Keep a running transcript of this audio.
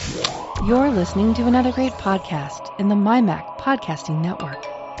You're listening to another great podcast in the MyMac Podcasting Network.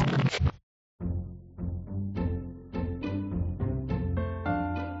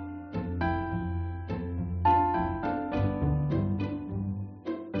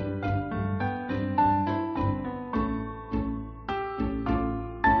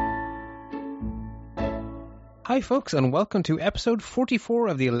 Hi folks, and welcome to episode 44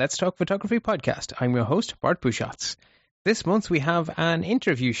 of the Let's Talk Photography podcast. I'm your host, Bart Busschots. This month we have an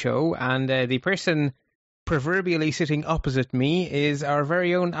interview show, and the person proverbially sitting opposite me is our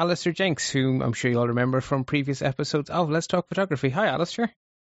very own Alistair Jenks, whom I'm sure you'll remember from previous episodes of Let's Talk Photography. Hi, Alistair.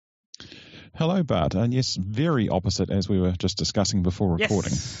 Hello, Bart. And yes, very opposite as we were just discussing before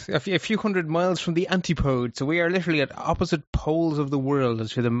recording. Yes, a few hundred miles from the antipode. So we are literally at opposite poles of the world.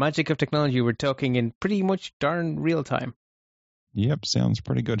 As for the magic of technology, we're talking in pretty much darn real time. Yep, sounds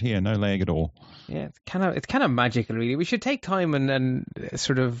pretty good here. No lag at all. Yeah, it's kind of magical, really. We should take time and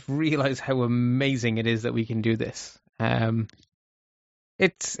sort of realize how amazing it is that we can do this.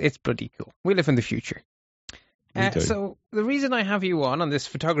 It's pretty cool. We live in the future. So the reason I have you on this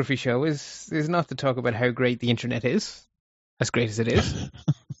photography show is not to talk about how great the internet is, as great as it is,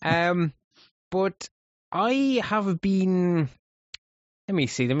 but I have been. Let me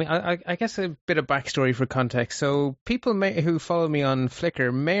see. I guess a bit of backstory for context. So people who follow me on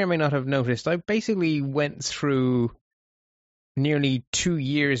Flickr may or may not have noticed I basically went through nearly 2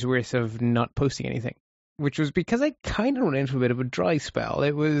 years worth of not posting anything, which was because I kind of ran into a bit of a dry spell.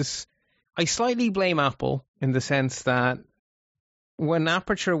 I slightly blame Apple in the sense that when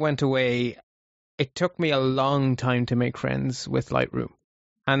Aperture went away, it took me a long time to make friends with Lightroom.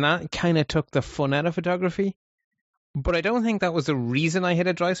 And that kind of took the fun out of photography. But I don't think that was the reason I hit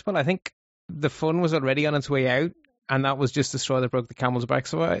a dry spell. I think the fun was already on its way out, and that was just the straw that broke the camel's back.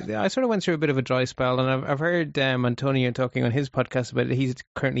 So I sort of went through a bit of a dry spell, and I've heard Antonio talking on his podcast about it. He's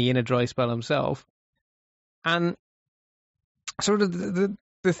currently in a dry spell himself. And sort of the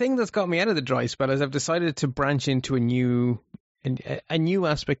thing that's got me out of the dry spell is I've decided to branch into a new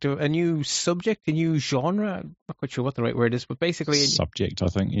aspect of a new subject, a new genre. I'm not quite sure what the right word is, but basically subject, I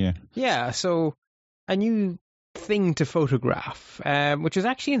think. Yeah. So a new thing to photograph, which was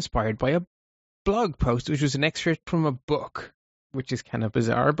actually inspired by a blog post, which was an excerpt from a book, which is kind of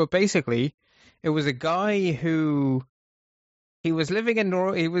bizarre. But basically, it was a guy who. He was living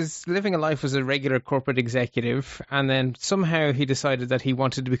a life as a regular corporate executive, and then somehow he decided that he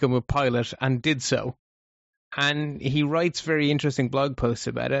wanted to become a pilot and did so. And he writes very interesting blog posts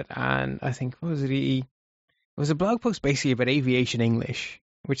about it. And I think, what was it? It was a blog post basically about aviation English,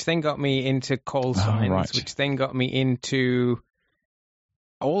 which then got me into call signs, which then got me into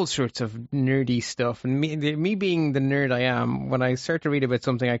all sorts of nerdy stuff. And me being the nerd I am, when I start to read about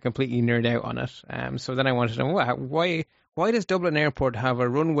something, I completely nerd out on it. So then I wanted to know, why does Dublin Airport have a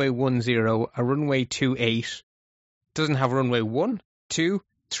runway 10, a runway 28, doesn't have a runway 1, 2,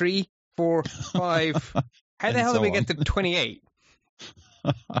 3, 4, 5? How the hell did we get to 28?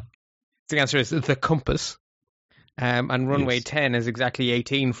 The answer is the compass. And runway 10 is exactly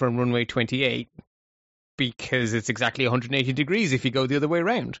 18 from runway 28 because it's exactly 180 degrees if you go the other way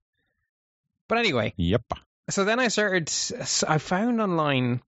around. But anyway. Yep. So then I found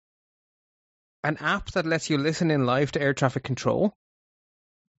online an app that lets you listen in live to air traffic control.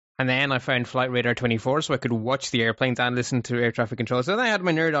 And then I found Flight Radar 24, so I could watch the airplanes and listen to air traffic control. So then I had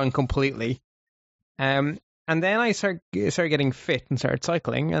my nerd on completely. And then I started getting fit and started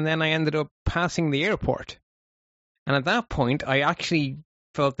cycling. And then I ended up passing the airport. And at that point, I actually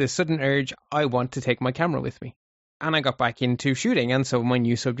felt this sudden urge, I want to take my camera with me. And I got back into shooting. And so my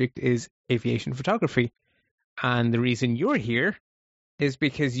new subject is aviation photography. And the reason you're here is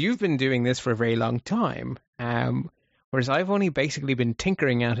because you've been doing this for a very long time, whereas I've only basically been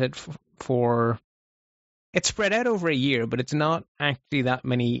tinkering at it for... It's spread out over a year, but it's not actually that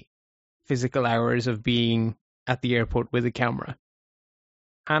many physical hours of being at the airport with a camera.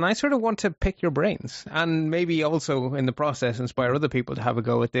 And I sort of want to pick your brains, and maybe also in the process inspire other people to have a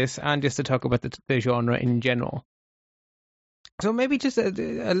go at this, and just to talk about the genre in general. So maybe just a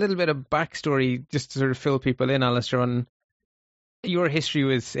little bit of backstory, just to sort of fill people in, Alistair, on your history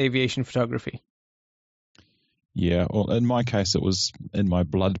with aviation photography. Yeah, well, in my case, it was in my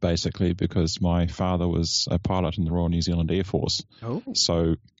blood, basically, because my father was a pilot in the Royal New Zealand Air Force. Oh.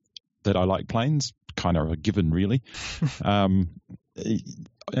 So that I like planes, kind of a given, really. And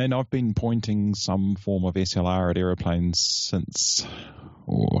I've been pointing some form of SLR at aeroplanes since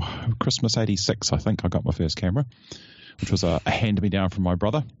Christmas '86, I think I got my first camera, which was a hand-me-down from my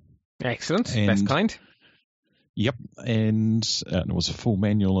brother. Excellent. Best kind. Yep, and it was a full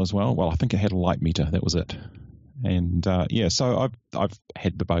manual as well. Well, I think it had a light meter. That was it. And so I've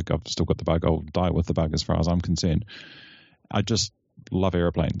had the bug. I've still got the bug. I'll die with the bug as far as I'm concerned. I just love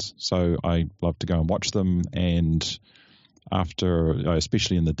airplanes, so I love to go and watch them. And after,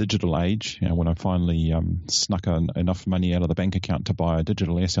 especially in the digital age, when I finally snuck enough money out of the bank account to buy a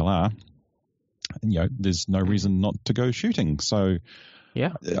digital SLR, there's no reason not to go shooting. So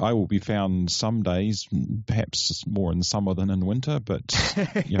yeah, I will be found some days, perhaps more in summer than in winter, but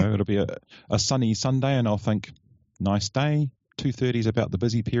it'll be a sunny Sunday, and I'll think, nice day. 2:30 is about the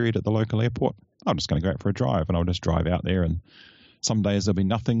busy period at the local airport. I'm just going to go out for a drive, and I'll just drive out there. And some days there'll be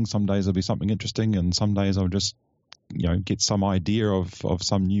nothing, some days there'll be something interesting, and some days I'll just get some idea of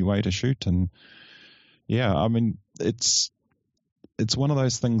some new way to shoot. And yeah, I mean, it's one of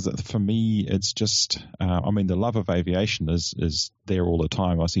those things that for me, it's just, the love of aviation is there all the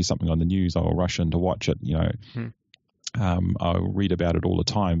time. I see something on the news, I'll rush in to watch it, I'll read about it all the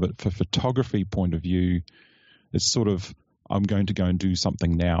time. But for photography point of view, it's sort of, I'm going to go and do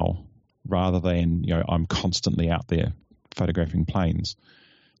something now rather than, I'm constantly out there photographing planes.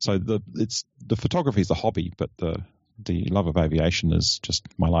 So the photography is a hobby, but the love of aviation is just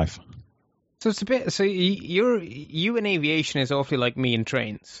my life. So it's a bit. So you in aviation is awfully like me in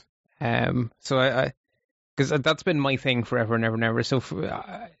trains. So I because that's been my thing forever and ever and ever. So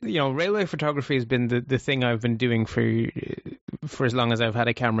railway photography has been the thing I've been doing for as long as I've had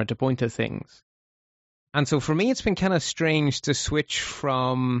a camera to point at things. And so for me, it's been kind of strange to switch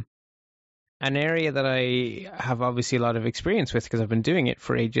from an area that I have obviously a lot of experience with because I've been doing it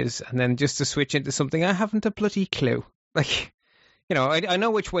for ages, and then just to switch into something I haven't a bloody clue. Like, I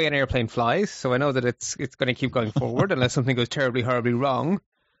know which way an airplane flies, so I know that it's going to keep going forward unless something goes terribly, horribly wrong.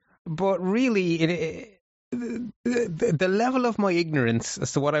 But really, the level of my ignorance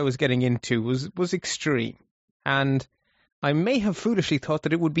as to what I was getting into was extreme. And I may have foolishly thought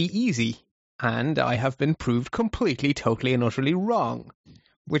that it would be easy, and I have been proved completely, totally, and utterly wrong,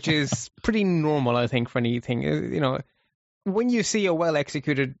 which is pretty normal, I think, for anything. When you see a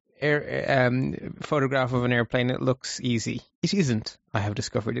well-executed photograph of an airplane, it looks easy. It isn't, I have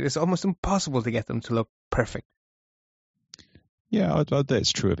discovered. It is almost impossible to get them to look perfect. Yeah,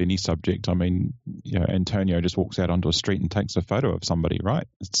 that's true of any subject. I mean, Antonio just walks out onto a street and takes a photo of somebody, right?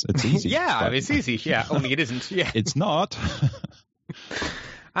 It's easy. Yeah, it's easy. Yeah, only it isn't. Yeah, it's not.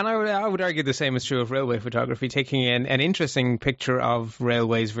 And I would argue the same is true of railway photography. Taking an interesting picture of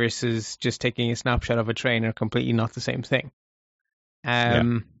railways versus just taking a snapshot of a train are completely not the same thing.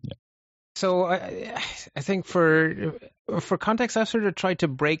 Yeah. So I think for context, I've sort of tried to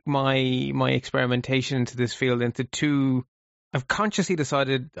break my experimentation into this field into two. I've consciously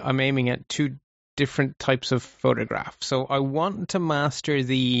decided I'm aiming at two different types of photograph. So I want to master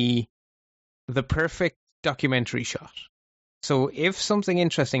the perfect documentary shot. So if something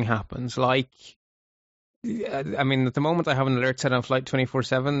interesting happens, like, at the moment I have an alert set on Flight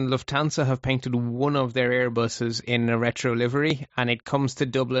 24/7. Lufthansa have painted one of their Airbuses in a retro livery, and it comes to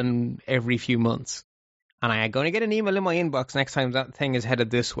Dublin every few months. And I am going to get an email in my inbox next time that thing is headed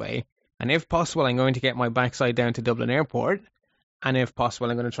this way. And if possible, I'm going to get my backside down to Dublin Airport. And if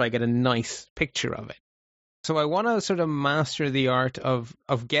possible, I'm going to try to get a nice picture of it. So I want to sort of master the art of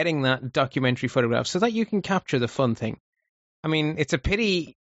getting that documentary photograph so that you can capture the fun thing. I mean, it's a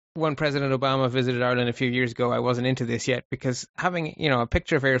pity when President Obama visited Ireland a few years ago, I wasn't into this yet, because having, a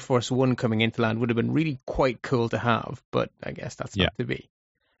picture of Air Force One coming into land would have been really quite cool to have, but I guess that's not to be.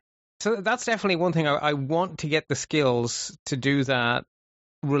 So that's definitely one thing. I want to get the skills to do that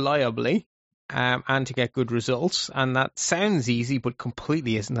reliably and to get good results. And that sounds easy, but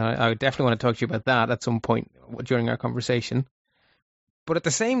completely isn't. I definitely want to talk to you about that at some point during our conversation. But at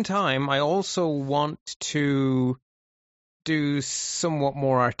the same time, I also want to do somewhat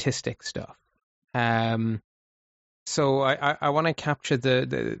more artistic stuff. So I want to capture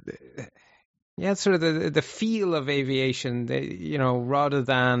the feel of aviation, rather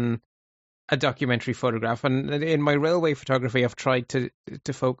than a documentary photograph. And in my railway photography, I've tried to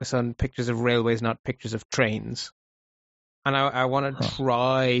focus on pictures of railways, not pictures of trains. And I want to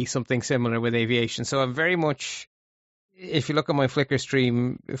try something similar with aviation. So I'm very much, if you look at my Flickr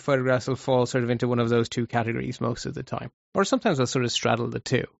stream, photographs will fall sort of into one of those two categories most of the time. Or sometimes I'll sort of straddle the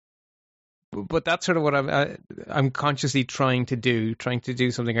two. But that's sort of what I'm consciously trying to do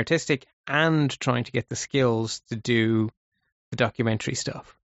something artistic and trying to get the skills to do the documentary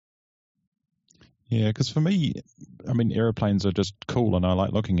stuff. Yeah, because for me, airplanes are just cool and I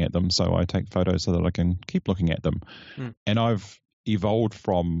like looking at them, so I take photos so that I can keep looking at them. And I've evolved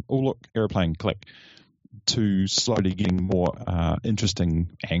from, airplane, click, to slowly getting more interesting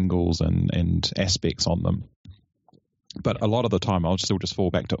angles and aspects on them. But a lot of the time I'll still just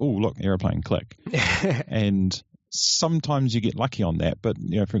fall back to, airplane, click. And sometimes you get lucky on that. But,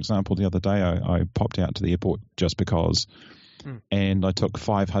 for example, the other day I popped out to the airport just because, and I took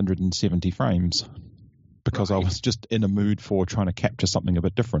 570 frames because I was just in a mood for trying to capture something a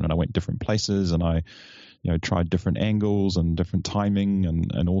bit different. And I went different places and I, tried different angles and different timing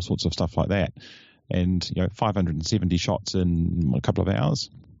and all sorts of stuff like that. And, 570 shots in a couple of hours.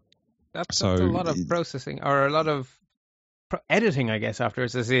 That's a lot of processing, or a lot of editing, I guess,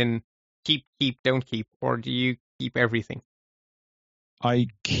 afterwards, as in keep, don't keep, or do you keep everything? I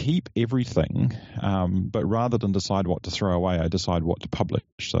keep everything, but rather than decide what to throw away, I decide what to publish.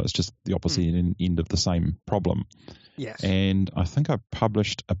 So it's just the opposite end of the same problem. Yes. And I think I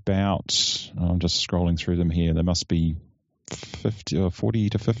published about, I'm just scrolling through them here, there must be 40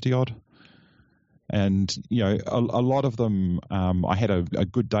 to 50 odd. And, a lot of them, I had a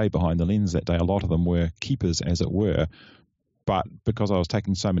good day behind the lens that day. A lot of them were keepers, as it were. But because I was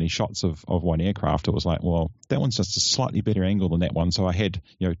taking so many shots of one aircraft, it was like, well, that one's just a slightly better angle than that one. So I had,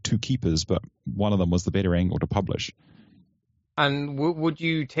 two keepers, but one of them was the better angle to publish. And would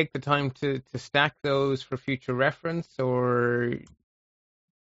you take the time to stack those for future reference, or?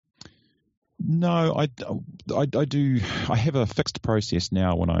 No, I do. I have a fixed process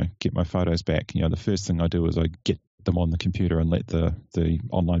now when I get my photos back. The first thing I do is I get them on the computer and let the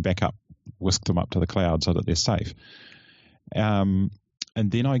online backup whisk them up to the cloud so that they're safe. And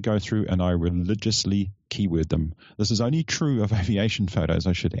then I go through and I religiously keyword them. This is only true of aviation photos,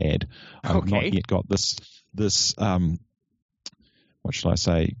 I should add. I've not yet got this what should I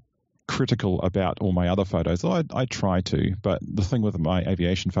say, critical about all my other photos. I try to, but the thing with my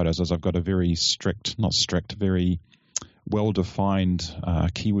aviation photos is I've got a very very well-defined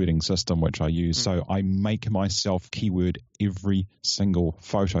keywording system which I use. So I make myself keyword every single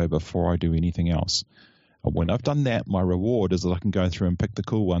photo before I do anything else. When I've done that, my reward is that I can go through and pick the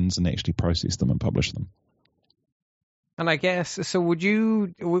cool ones and actually process them and publish them. And I guess, so would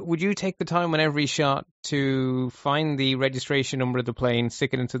you take the time on every shot to find the registration number of the plane,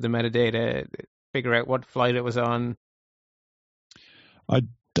 stick it into the metadata, figure out what flight it was on?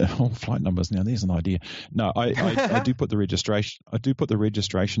 Flight numbers now. There's an idea. No, I do put the registration. I do put the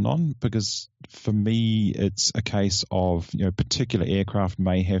registration on because for me it's a case of particular aircraft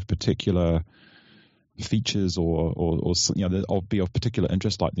may have particular features or be of particular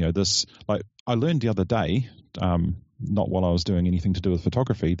interest. Like this. Like I learned the other day, not while I was doing anything to do with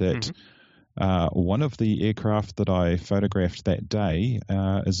photography, that one of the aircraft that I photographed that day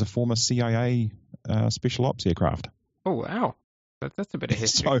is a former CIA special ops aircraft. Oh wow. That's a bit of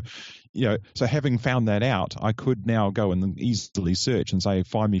history. So having found that out, I could now go and easily search and say,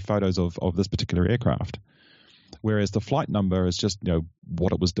 find me photos of this particular aircraft. Whereas the flight number is just,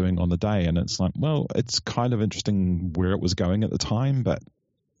 what it was doing on the day. And it's like, well, it's kind of interesting where it was going at the time, but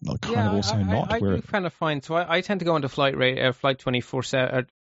kind of also not. I do kind of find, so I tend to go into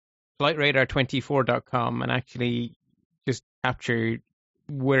flightradar24.com and actually just capture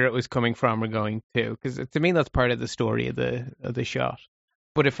where it was coming from or going to, because to me that's part of the story of the shot.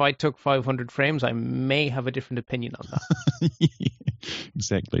 But if I took 500 frames, I may have a different opinion on that.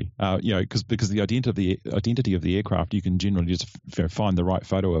 Exactly. Because the identity of the aircraft, you can generally just find the right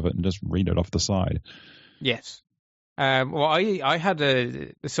photo of it and just read it off the side. Yes. Well, I had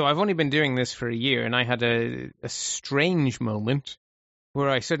so I've only been doing this for a year, and I had a strange moment where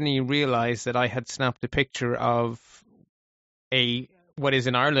I suddenly realized that I had snapped a picture of what is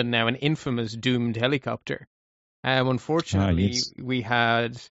in Ireland now an infamous doomed helicopter. Unfortunately, we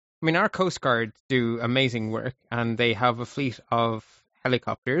had, our Coast Guard do amazing work and they have a fleet of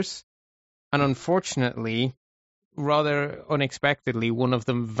helicopters. And unfortunately, rather unexpectedly, one of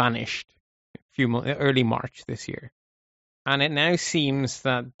them vanished early March this year. And it now seems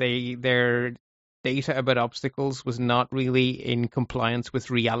that their data about obstacles was not really in compliance with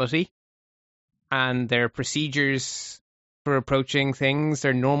reality. And their procedures for approaching things,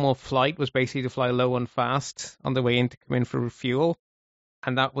 their normal flight was basically to fly low and fast on the way in to come in for refuel.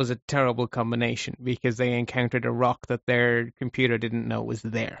 And that was a terrible combination because they encountered a rock that their computer didn't know was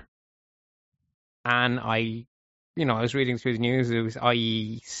there. And I was reading through the news, it was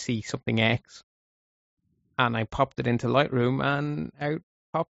IEC something X. And I popped it into Lightroom and out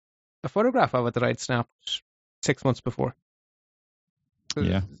popped a photograph of it that I'd snapped 6 months before.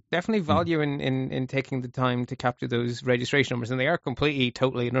 So definitely value in taking the time to capture those registration numbers, and they are completely,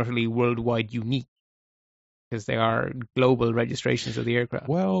 totally, and utterly worldwide unique because they are global registrations of the aircraft.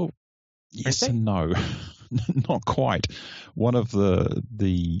 Well, yes and no, not quite. One of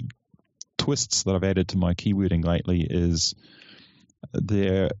the twists that I've added to my keywording lately is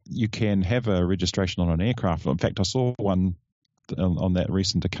you can have a registration on an aircraft. In fact, I saw one aircraft on that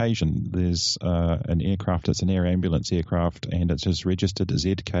recent occasion. There's an aircraft, it's an air ambulance aircraft, and it's just registered as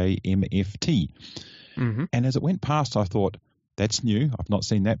ZKMFT. Mm-hmm. And as it went past, I thought, that's new. I've not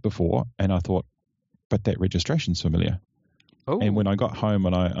seen that before. And I thought, but that registration's familiar. Oh. And when I got home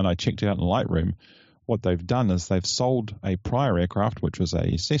and I checked it out in Lightroom, what they've done is they've sold a prior aircraft, which was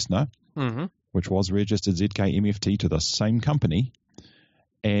a Cessna, mm-hmm. which was registered ZKMFT to the same company.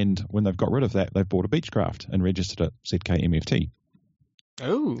 And when they've got rid of that, they've bought a Beechcraft and registered it ZKMFT.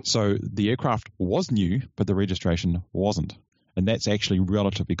 Oh. So the aircraft was new, but the registration wasn't. And that's actually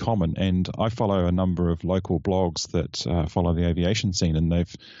relatively common. And I follow a number of local blogs that follow the aviation scene, and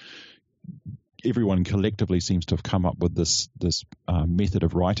everyone collectively seems to have come up with this method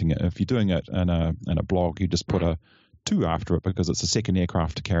of writing it. If you're doing it in a blog, you just put a 2 after it because it's the second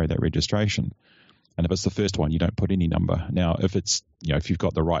aircraft to carry that registration. And if it's the first one, you don't put any number. Now, if it's, if you've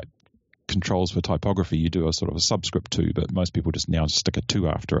got the right controls for typography, you do a sort of a subscript 2, but most people just stick a 2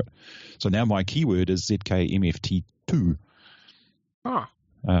 after it. So now my keyword is ZKMFT2. Ah.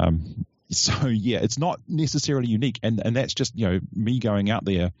 So yeah, it's not necessarily unique, and that's just me going out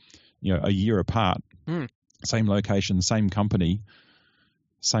there, a year apart, same location, same company,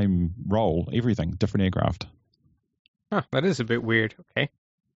 same role, everything, different aircraft. Huh, that is a bit weird. Okay.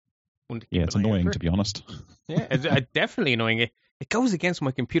 Yeah, it's annoying, to be honest. Yeah, it's definitely annoying. It goes against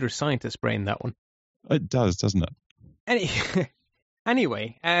my computer scientist brain, that one. It does, doesn't it?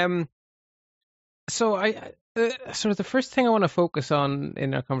 Anyway, so sort of the first thing I want to focus on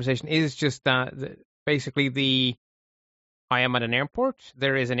in our conversation is just that basically I am at an airport.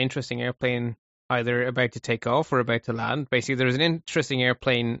 There is an interesting airplane either about to take off or about to land. Basically, there's an interesting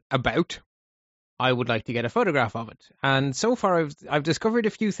airplane about. I would like to get a photograph of it. And so far, I've discovered a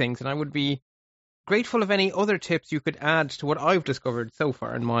few things, and I would be grateful of any other tips you could add to what I've discovered so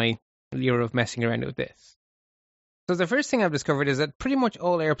far in my year of messing around with this. So the first thing I've discovered is that pretty much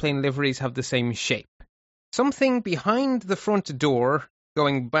all airplane liveries have the same shape. Something behind the front door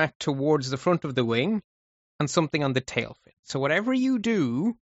going back towards the front of the wing, and something on the tail fin. So whatever you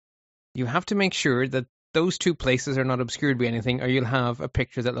do, you have to make sure that those two places are not obscured by anything, or you'll have a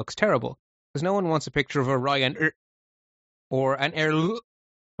picture that looks terrible. Because no one wants a picture of a Ryanair or an Air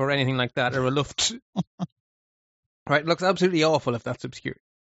or anything like that, or a Luft. Right, it looks absolutely awful if that's obscured.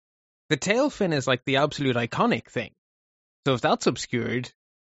 The tail fin is like the absolute iconic thing. So if that's obscured,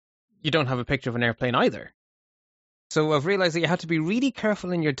 you don't have a picture of an airplane either. So I've realized that you have to be really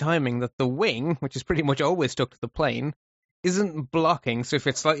careful in your timing that the wing, which is pretty much always stuck to the plane, isn't blocking. So if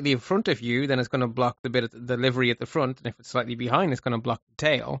it's slightly in front of you, then it's going to block the bit of the livery at the front, and if it's slightly behind, it's going to block the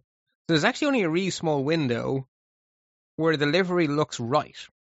tail. So there's actually only a really small window where the livery looks right.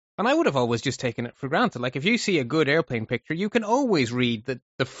 And I would have always just taken it for granted. Like if you see a good airplane picture, you can always read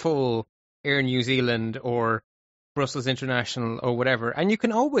the full Air New Zealand or Brussels International or whatever, and you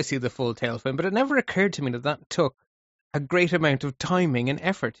can always see the full tail fin, but it never occurred to me that took a great amount of timing and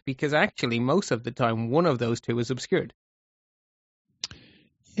effort, because actually most of the time one of those two is obscured.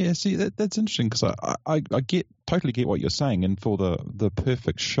 Yeah, see, that's interesting, because I totally get what you're saying, and for the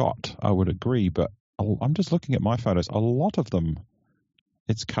perfect shot, I would agree, but I'm just looking at my photos. A lot of them,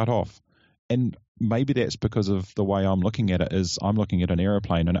 it's cut off, and maybe that's because of the way I'm looking at it. Is I'm looking at an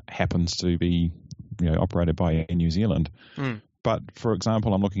aeroplane, and it happens to be operated by Air New Zealand. But, for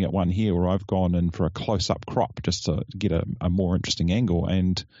example, I'm looking at one here where I've gone in for a close-up crop just to get a more interesting angle,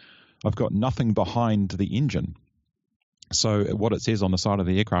 and I've got nothing behind the engine. So what it says on the side of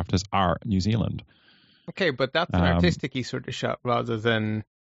the aircraft is R New Zealand. Okay, but that's an artistic-y sort of shot rather than...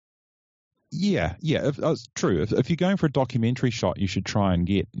 Yeah, it's true. If you're going for a documentary shot, you should try and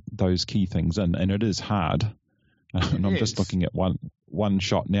get those key things in, and it is hard. And I'm just looking at one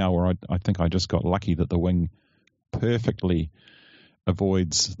shot now where I think I just got lucky that the wing perfectly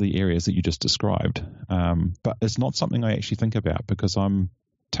avoids the areas that you just described. But it's not something I actually think about, because I'm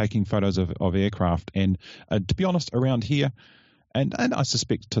taking photos of aircraft, and to be honest, around here, and I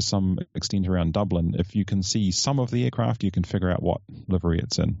suspect to some extent around Dublin, if you can see some of the aircraft, you can figure out what livery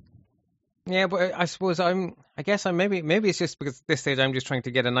it's in. Yeah, but I suppose maybe it's just because at this stage I'm just trying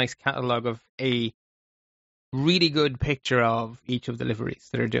to get a nice catalogue of a really good picture of each of the liveries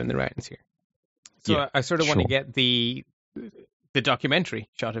that are doing the rounds here. So yeah, I sort of want to get the documentary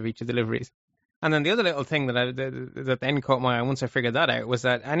shot of each of the liveries. And then the other little thing that then caught my eye once I figured that out was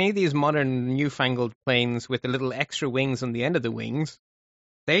that any of these modern newfangled planes with the little extra wings on the end of the wings,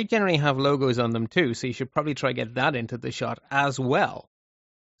 they generally have logos on them too, so you should probably try to get that into the shot as well.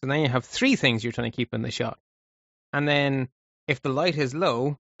 So then you have three things you're trying to keep in the shot. And then if the light is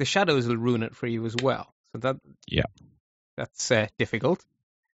low, the shadows will ruin it for you as well. So that's difficult.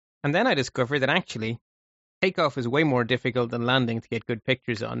 And then I discovered that actually takeoff is way more difficult than landing to get good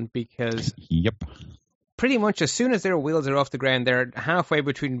pictures on, because Yep. pretty much as soon as their wheels are off the ground, they're halfway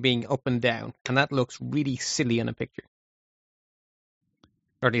between being up and down, and that looks really silly on a picture.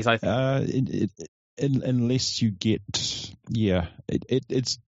 Or at least I think. Unless you get,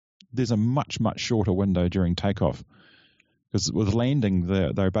 it's there's a much shorter window during takeoff, because with landing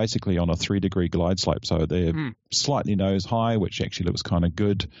they're basically on a 3-degree glide slope, so they're slightly nose high, which actually looks kind of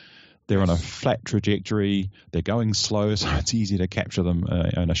good. They're on a flat trajectory. They're going slow, so it's easy to capture them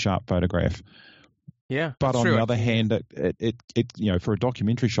in a sharp photograph. Yeah, but on the other hand, it for a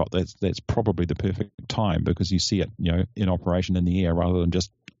documentary shot, that's probably the perfect time, because you see it in operation in the air rather than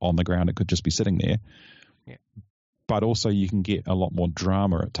just on the ground. It could just be sitting there. Yeah. But also you can get a lot more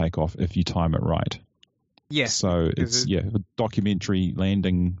drama at takeoff if you time it right. Yes. So it's documentary,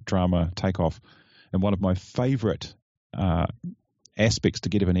 landing, drama, takeoff. And one of my favorite aspects to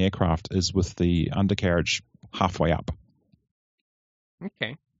get of an aircraft is with the undercarriage halfway up.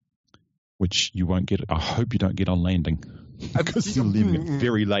 Okay. Which you won't get. I hope you don't get on landing, because you're leaving it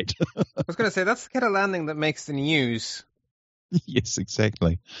very late. I was going to say, that's the kind of landing that makes the news. Yes,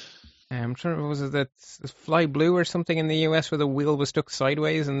 exactly. I'm sure it was that Fly Blue or something in the US where the wheel was stuck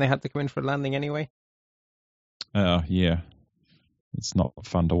sideways and they had to come in for landing anyway. Yeah. It's not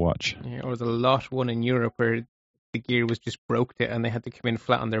fun to watch. Yeah, or the Lot one in Europe where the gear was just broke and they had to come in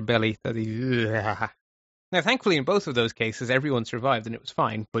flat on their belly. Now, thankfully, in both of those cases, everyone survived and it was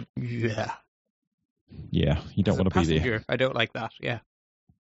fine, but yeah, you don't want to be there. I don't like that, yeah.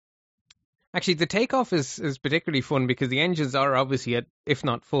 Actually, the takeoff is particularly fun because the engines are obviously at, if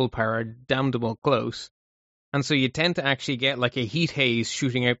not full power, damnable close. And so you tend to actually get like a heat haze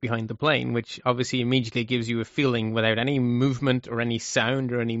shooting out behind the plane, which obviously immediately gives you a feeling without any movement or any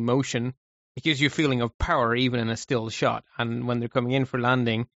sound or any motion. It gives you a feeling of power even in a still shot. And when they're coming in for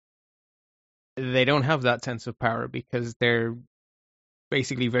landing, they don't have that sense of power because they're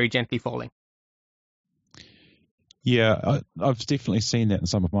basically very gently falling. Yeah, I've definitely seen that in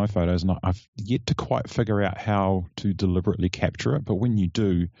some of my photos, and I've yet to quite figure out how to deliberately capture it. But when you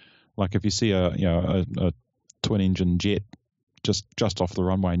do, like if you see a twin-engine jet just off the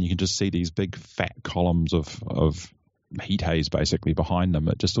runway, and you can just see these big fat columns of heat haze basically behind them,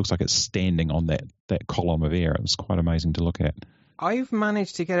 it just looks like it's standing on that column of air. It's quite amazing to look at. I've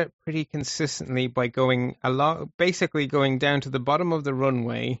managed to get it pretty consistently by basically going down to the bottom of the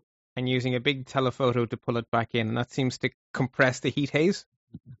runway and using a big telephoto to pull it back in, and that seems to compress the heat haze.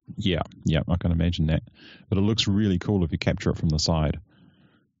 Yeah, I can imagine that. But it looks really cool if you capture it from the side.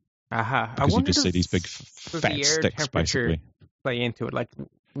 Aha. Because you just see these big fat sticks, basically. Play into it. Like,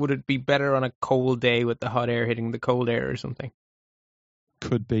 would it be better on a cold day with the hot air hitting the cold air or something?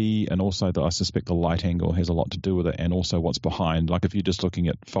 Could be, and also I suspect the light angle has a lot to do with it, and also what's behind. Like if you're just looking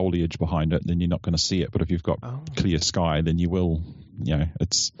at foliage behind it, then you're not going to see it. But if you've got clear sky, then you will. I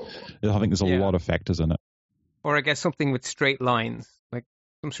think there's a lot of factors in it. Or I guess something with straight lines, like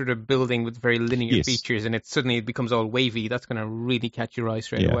some sort of building with very linear features, and it becomes all wavy. That's going to really catch your eye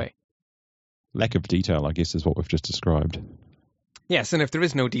straight away. Lack of detail, I guess, is what we've just described. Yes, and if there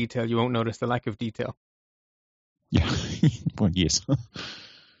is no detail, you won't notice the lack of detail. Yeah, well, yes.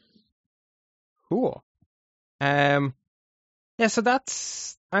 Cool. So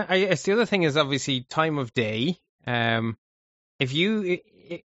that's. I guess the other thing is obviously time of day. If you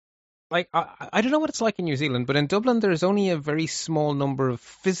I don't know what it's like in New Zealand, but in Dublin there's only a very small number of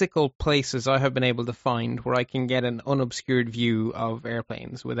physical places I have been able to find where I can get an unobscured view of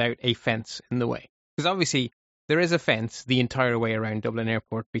airplanes without a fence in the way. Because obviously there is a fence the entire way around Dublin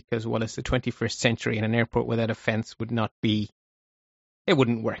Airport because, well, it's the 21st century and an airport without a fence wouldn't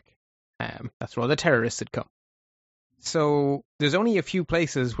work. That's where all the terrorists had come. So there's only a few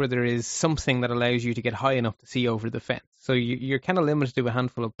places where there is something that allows you to get high enough to see over the fence. So you're kind of limited to a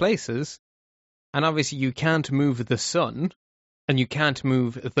handful of places. And obviously you can't move the sun and you can't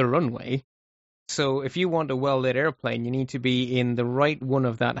move the runway. So if you want a well-lit airplane, you need to be in the right one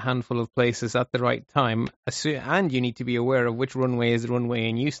of that handful of places at the right time. And you need to be aware of which runway is the runway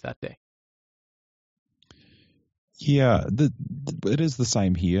in use that day. Yeah, it is the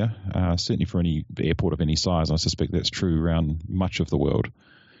same here. Certainly for any airport of any size, I suspect that's true around much of the world.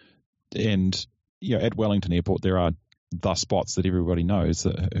 And at Wellington Airport, there are the spots that everybody knows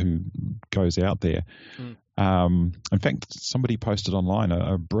who goes out there. In fact, somebody posted online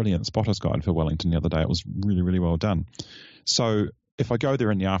a brilliant spotter's guide for Wellington the other day. It was really, really well done. So if I go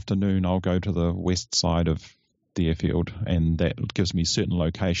there in the afternoon, I'll go to the west side of the airfield, and that gives me certain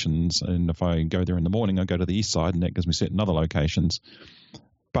locations. And if I go there in the morning, I go to the east side, and that gives me certain other locations.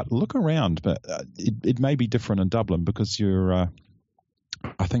 But look around. But it may be different in Dublin because you're,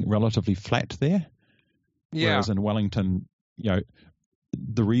 I think, relatively flat there. Yeah. Whereas in Wellington,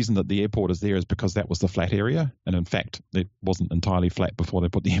 the reason that the airport is there is because that was the flat area. And in fact, it wasn't entirely flat before they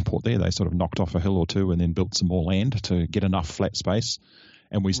put the airport there. They sort of knocked off a hill or two and then built some more land to get enough flat space.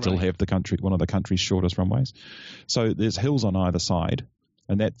 And we still have one of the country's shortest runways. So there's hills on either side.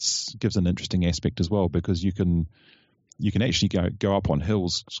 And that gives an interesting aspect as well, because you can actually go up on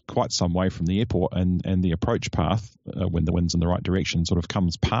hills quite some way from the airport, and the approach path, when the wind's in the right direction, sort of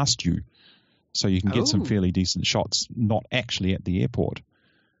comes past you. So you can get some fairly decent shots, not actually at the airport.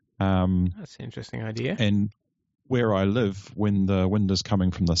 That's an interesting idea. And where I live, when the wind is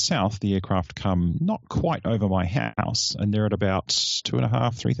coming from the south, the aircraft come not quite over my house, and they're at about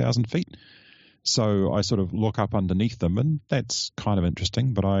 2,500, 3,000 feet. So I sort of look up underneath them, and that's kind of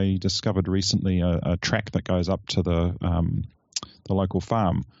interesting. But I discovered recently a track that goes up to the local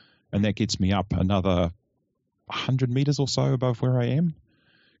farm, and that gets me up another 100 meters or so above where I am.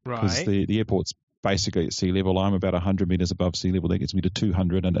 Because the airport's basically at sea level. I'm about 100 meters above sea level. That gets me to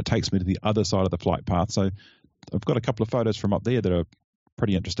 200, and it takes me to the other side of the flight path. So I've got a couple of photos from up there that are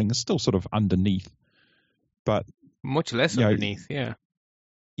pretty interesting. It's still sort of underneath, but much less underneath, yeah.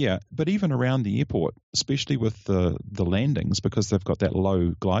 Yeah, but even around the airport, especially with the landings, because they've got that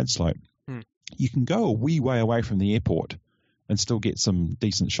low glide slope, you can go a wee way away from the airport and still get some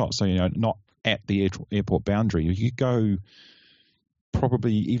decent shots. So, not at the airport boundary. You could go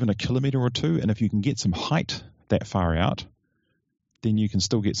probably even a kilometre or two, and if you can get some height that far out, then you can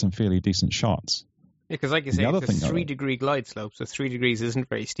still get some fairly decent shots. Yeah, because like you say, it's a 3-degree glide slope, so 3 degrees isn't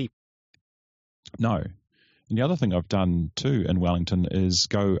very steep. No. And the other thing I've done too in Wellington is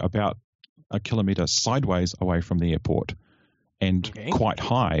go about a kilometre sideways away from the airport and quite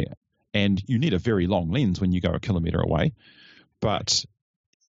high. And you need a very long lens when you go a kilometre away. But,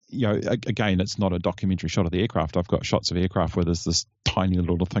 again, it's not a documentary shot of the aircraft. I've got shots of aircraft where there's this tiny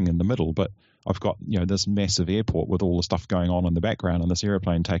little thing in the middle, but I've got, this massive airport with all the stuff going on in the background and this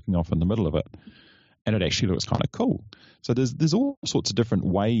airplane taking off in the middle of it. And it actually looks kind of cool. So there's all sorts of different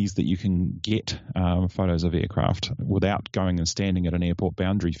ways that you can get photos of aircraft without going and standing at an airport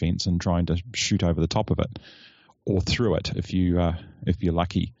boundary fence and trying to shoot over the top of it or through it if you're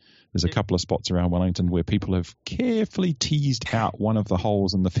lucky. There's a couple of spots around Wellington where people have carefully teased out one of the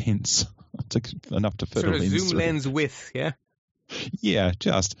holes in the fence enough to fit sort a lens. Sort of zoom lens width, yeah? Yeah,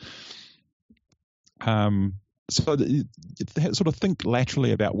 just. So sort of think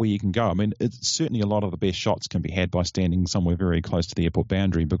laterally about where you can go. I mean, it's certainly a lot of the best shots can be had by standing somewhere very close to the airport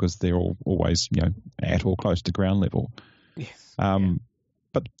boundary because they're always, at or close to ground level. Yes.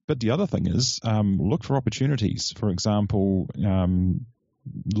 But the other thing is look for opportunities. For example,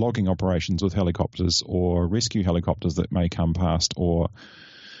 logging operations with helicopters or rescue helicopters that may come past, or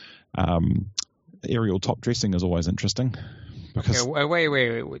aerial top dressing is always interesting. Because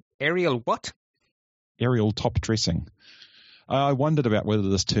wait. Aerial what? Aerial top dressing. I wondered about whether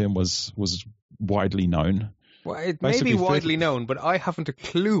this term was widely known. Well, it may be widely known, but I haven't a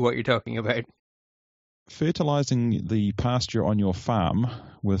clue what you're talking about. Fertilizing the pasture on your farm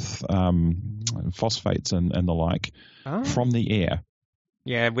with phosphates and the like from the air.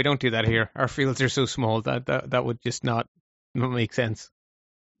 Yeah, we don't do that here. Our fields are so small that would just not make sense.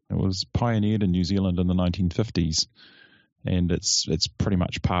 It was pioneered in New Zealand in the 1950s. And it's pretty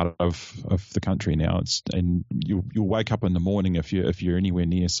much part of the country now. And you'll wake up in the morning if you're anywhere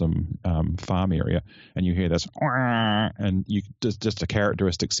near some farm area, and you hear this, and you just a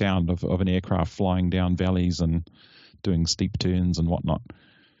characteristic sound of an aircraft flying down valleys and doing steep turns and whatnot.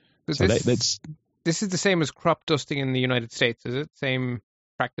 So this is the same as crop dusting in the United States, is it? Same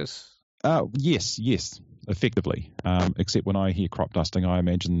practice? Yes, effectively. Except when I hear crop dusting, I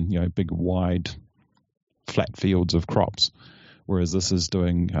imagine big wide flat fields of crops, whereas this is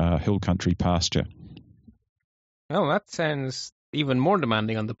doing hill country pasture. Oh, that sounds even more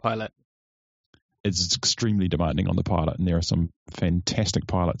demanding on the pilot. It's extremely demanding on the pilot, and there are some fantastic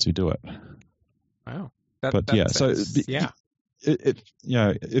pilots who do it. Wow.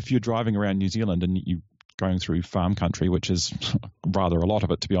 If you're driving around New Zealand and you're going through farm country, which is rather a lot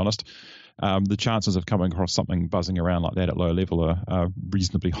of it, to be honest, the chances of coming across something buzzing around like that at low level are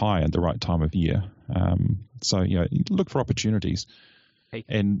reasonably high at the right time of year. So you look for opportunities.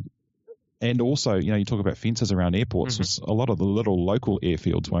 And also, you talk about fences around airports. Mm-hmm. A lot of the little local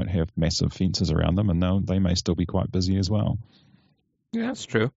airfields won't have massive fences around them, and they may still be quite busy as well. Yeah, that's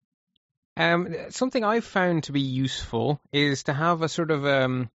true. Something I've found to be useful is to have a sort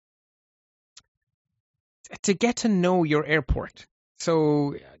of to get to know your airport.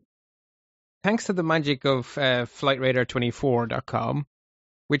 So thanks to the magic of flightradar24.com,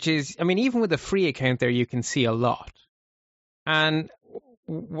 which is, even with a free account there, you can see a lot. And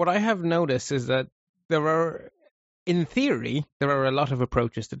what I have noticed is that in theory, there are a lot of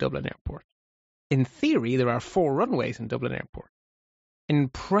approaches to Dublin Airport. In theory, there are 4 runways in Dublin Airport. In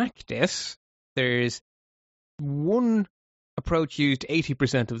practice, there's one approach used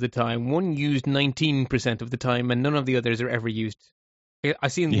 80% of the time, one used 19% of the time, and none of the others are ever used.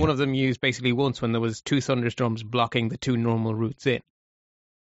 I've seen one of them used basically once when there was 2 thunderstorms blocking the 2 normal routes in.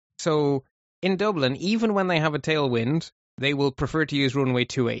 So in Dublin, even when they have a tailwind, they will prefer to use runway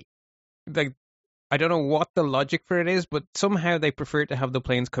 28. I don't know what the logic for it is, but somehow they prefer to have the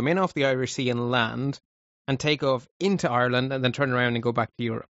planes come in off the Irish Sea and land and take off into Ireland and then turn around and go back to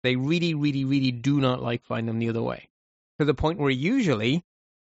Europe. They really, really, really do not like flying them the other way. To the point where usually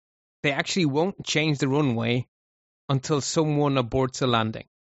they actually won't change the runway until someone aborts a landing.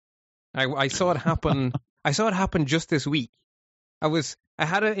 I saw it happen. I saw it happen just this week. I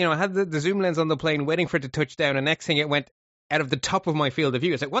had the zoom lens on the plane waiting for it to touch down, and next thing it went out of the top of my field of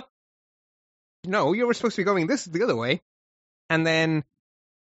view. It's like, what? No, you were supposed to be going the other way. And then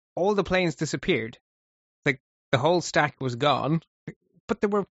all the planes disappeared. Like, the whole stack was gone. But there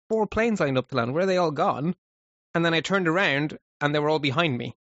were 4 planes lined up to land. Where are they all gone? And then I turned around, and they were all behind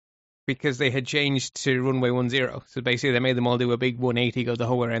me. Because they had changed to runway 10. So basically they made them all do a big 180, go the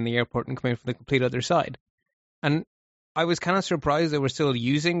whole way around the airport and come in from the complete other side. And I was kind of surprised they were still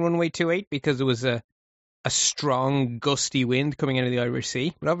using runway 28 because there was a strong, gusty wind coming into the Irish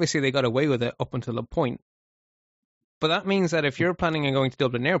Sea. But obviously they got away with it up until a point. But that means that if you're planning on going to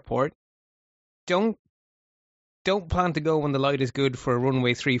Dublin Airport, don't plan to go when the light is good for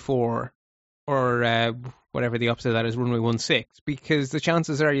runway 34 or whatever the opposite of that is, runway 16, because the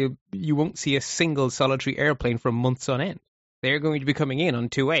chances are you won't see a single solitary airplane for months on end. They're going to be coming in on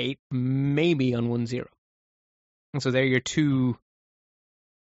 28, maybe on 10. And so they're your 2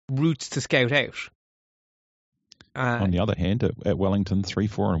 routes to scout out. On the other hand, at Wellington,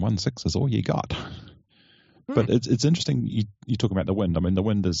 34 and 16 is all you got. But it's interesting you talk about the wind. I mean, the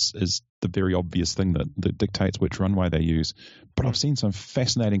wind is the very obvious thing that dictates which runway they use. But I've seen some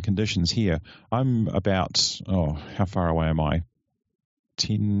fascinating conditions here. I'm about, how far away am I?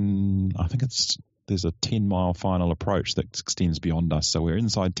 10, I think there's a 10-mile final approach that extends beyond us. So we're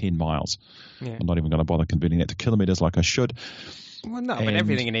inside 10 miles. Yeah. I'm not even going to bother converting that to kilometers like I should. Well, no, but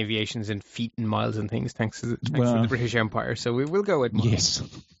everything in aviation is in feet and miles and things, thanks to the British Empire. So we will go with miles. Yes.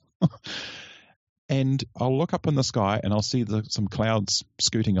 And I'll look up in the sky and I'll see some clouds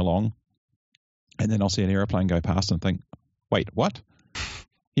scooting along. And then I'll see an airplane go past and think, wait, what?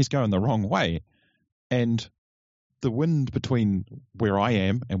 He's going the wrong way. And the wind between where I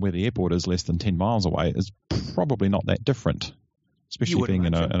am and where the airport is less than 10 miles away is probably not that different, especially being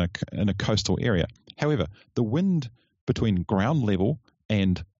in a coastal area. However, the wind between ground level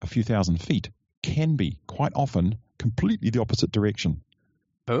and a few thousand feet can be quite often completely the opposite direction.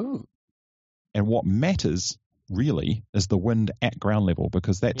 Oh. And what matters really is the wind at ground level,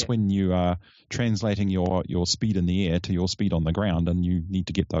 because that's when you are translating your speed in the air to your speed on the ground, and you need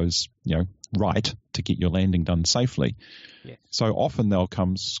to get those right to get your landing done safely. Yes. So often they'll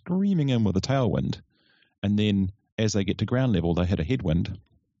come screaming in with a tailwind, and then as they get to ground level, they hit a headwind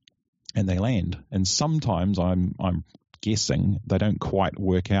and they land. And sometimes I'm guessing they don't quite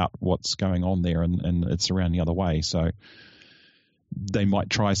work out what's going on there, and it's around the other way. So they might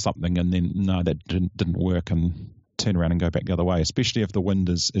try something and then, no, that didn't work, and turn around and go back the other way, especially if the wind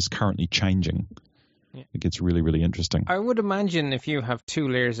is currently changing. Yeah. It gets really, really interesting. I would imagine if you have 2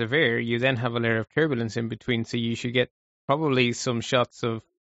 layers of air, you then have a layer of turbulence in between, so you should get probably some shots of,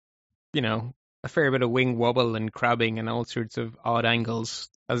 a fair bit of wing wobble and crabbing and all sorts of odd angles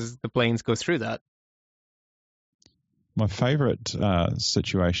as the planes go through that. My favorite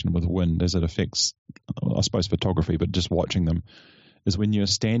situation with wind as it affects, I suppose, photography, but just watching them, is when you're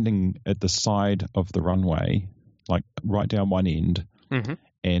standing at the side of the runway, like right down one end,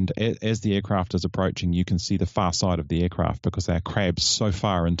 and as the aircraft is approaching, you can see the far side of the aircraft because they're crabbed so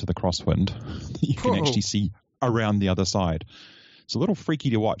far into the crosswind that you can actually see around the other side. It's a little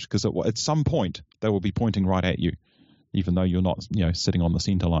freaky to watch because at some point they will be pointing right at you, even though you're not, sitting on the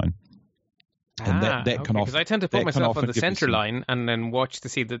center line. And that can often, because I tend to put myself on the center line and then watch to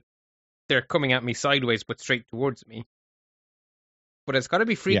see that they're coming at me sideways but straight towards me. But it's got to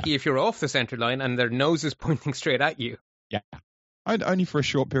be freaky if you're off the center line and their nose is pointing straight at you. Yeah. Only for a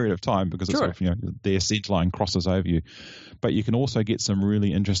short period of time, because it's their center line crosses over you. But you can also get some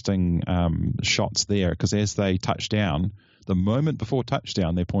really interesting shots there, because as they touch down, the moment before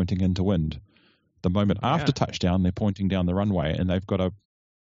touchdown, they're pointing into wind. The moment after touchdown, they're pointing down the runway, and they've got to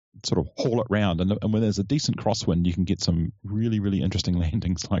sort of haul it round. And when there's a decent crosswind, you can get some really, really interesting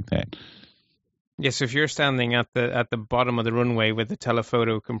landings like that. Yes, so if you're standing at the bottom of the runway with the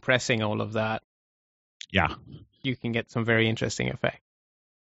telephoto compressing all of that, Yeah. you can get some very interesting effects.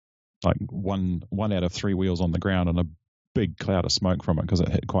 Like one out of 3 wheels on the ground and a big cloud of smoke from it because it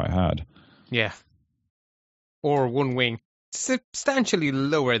hit quite hard. Yeah. Or one wing substantially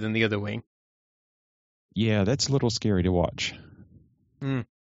lower than the other wing. Yeah, that's a little scary to watch.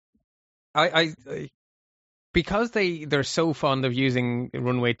 I because they're so fond of using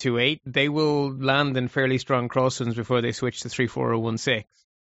runway 28, they will land in fairly strong crosswinds before they switch to 34016.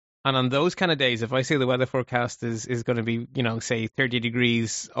 And on those kind of days, if I see the weather forecast is going to be, say 30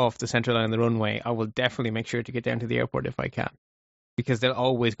 degrees off the center line of the runway, I will definitely make sure to get down to the airport if I can. Because they're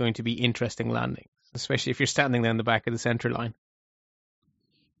always going to be interesting landings, especially if you're standing there in the back of the center line.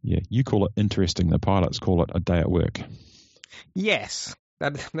 Yeah, you call it interesting. The pilots call it a day at work. Yes,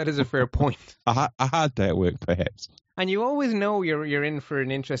 that is a fair point. A hard day at work, perhaps. And you always know you're in for an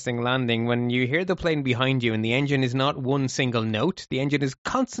interesting landing when you hear the plane behind you and the engine is not one single note. The engine is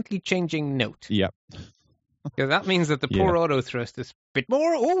constantly changing note. Yep. Because that means that the poor auto thrust is a bit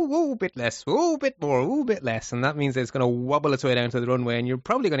more, bit less, bit more, bit less. And that means that it's going to wobble its way down to the runway and you're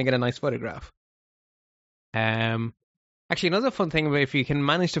probably going to get a nice photograph. Actually, another fun thing about if you can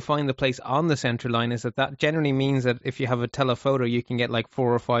manage to find the place on the center line is that generally means that if you have a telephoto, you can get like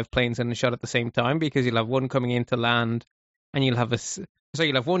 4 or 5 planes in a shot at the same time because you'll have one coming in to land and you'll have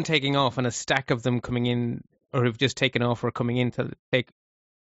you'll have one taking off and a stack of them coming in or who've just taken off or coming in to take.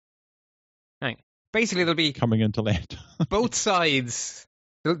 Basically, they'll be coming into land. Both sides.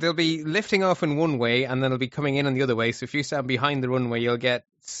 They'll be lifting off in one way and then they'll be coming in on the other way. So if you stand behind the runway, you'll get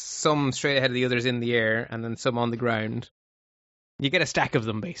some straight ahead of the others in the air and then some on the ground. You get a stack of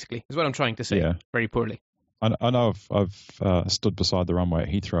them, basically, is what I'm trying to say, very poorly. I know I've stood beside the runway at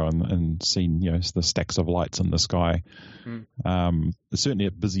Heathrow and seen the stacks of lights in the sky. Certainly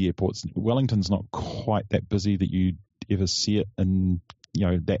at busy airports. Wellington's not quite that busy that you'd ever see it in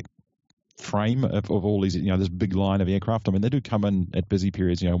that frame of all these, this big line of aircraft. I mean, they do come in at busy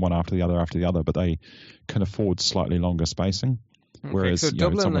periods, one after the other, but they can afford slightly longer spacing. Okay, whereas so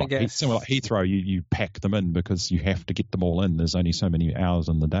Dublin, I guess, somewhere like Heathrow, you pack them in because you have to get them all in. There's only so many hours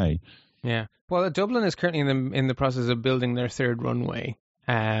in the day. Yeah. Well, Dublin is currently in the process of building their third runway,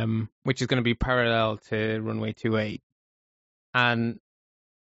 which is going to be parallel to runway 28. And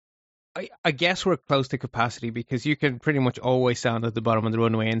I guess we're close to capacity because you can pretty much always stand at the bottom of the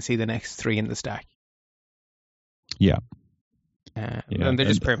runway and see the next 3 in the stack. Yeah. And they're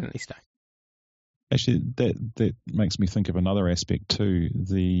just permanently stacked. Actually, that makes me think of another aspect too.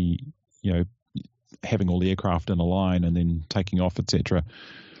 The having all the aircraft in a line and then taking off, etc.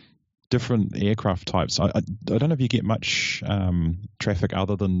 Different aircraft types. I don't know if you get much traffic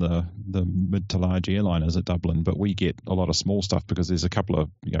other than the mid to large airliners at Dublin, but we get a lot of small stuff because there's a couple of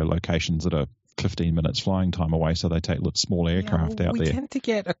locations that are 15 minutes flying time away, so they take small aircraft out there. We tend to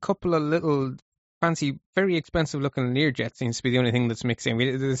get a couple of little fancy, very expensive looking Learjet seems to be the only thing that's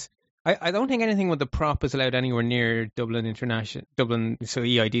mixing. I don't think anything with the prop is allowed anywhere near Dublin International, so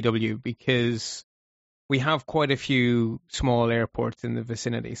EIDW, because we have quite a few small airports in the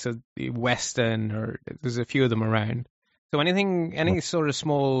vicinity. So the Weston, there's a few of them around. So any sort of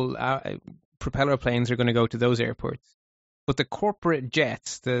small propeller planes are going to go to those airports. But the corporate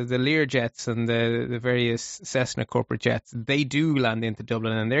jets, the Learjets and the various Cessna corporate jets, they do land into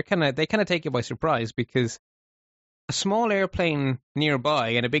Dublin, and they kind of take you by surprise because a small airplane nearby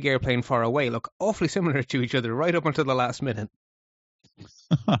and a big airplane far away look awfully similar to each other right up until the last minute.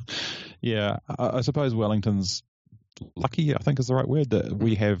 Yeah, I suppose Wellington's lucky, I think is the right word, that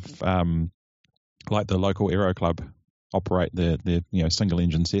we have like the local Aero Club operate their single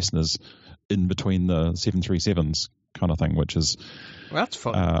engine Cessnas in between the 737s kind of thing, which is that's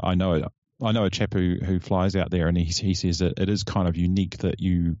fun. I know a chap who flies out there, and he says that it is kind of unique that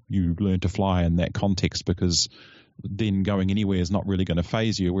you learn to fly in that context, because then going anywhere is not really going to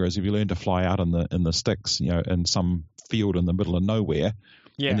phase you. Whereas if you learn to fly out in the sticks, in some field in the middle of nowhere,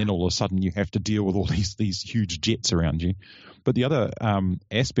 and then all of a sudden you have to deal with all these huge jets around you. But the other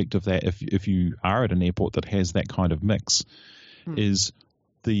aspect of that, if you are at an airport that has that kind of mix, is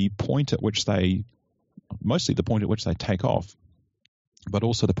the point at which mostly the point at which they take off, but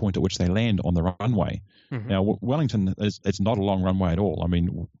also the point at which they land on the runway. Mm-hmm. Now, Wellington it's not a long runway at all. I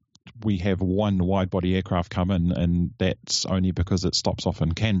mean, we have one wide-body aircraft come in, and that's only because it stops off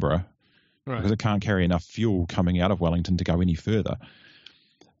in Canberra, because it can't carry enough fuel coming out of Wellington to go any further.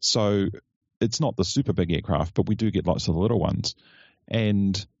 So it's not the super big aircraft, but we do get lots of the little ones.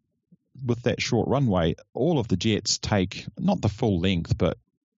 And with that short runway, all of the jets take not the full length, but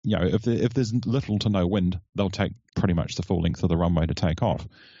if there's little to no wind, they'll take pretty much the full length of the runway to take off,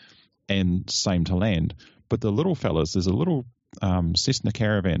 and same to land. But the little fellas, there's a little Cessna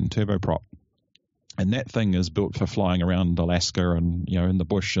Caravan turboprop, And that thing is built for flying around Alaska and, in the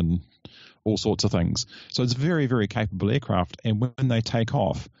bush and all sorts of things. So it's very, very capable aircraft. And when they take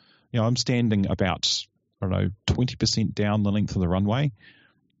off, I'm standing about, 20% down the length of the runway,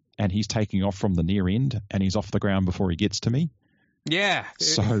 and he's taking off from the near end, and he's off the ground before he gets to me. Yeah.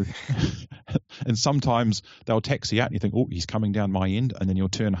 So, and sometimes they'll taxi out and you think, oh, he's coming down my end, and then you'll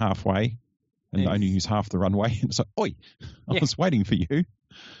turn halfway and only use half the runway. And it's like, oi, I was waiting for you.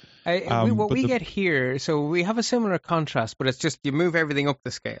 What we get here, so we have a similar contrast, but it's just you move everything up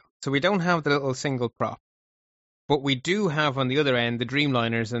the scale. So we don't have the little single prop, but we do have on the other end the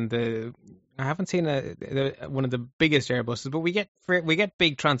Dreamliners and I haven't seen one of the biggest Airbuses, but we get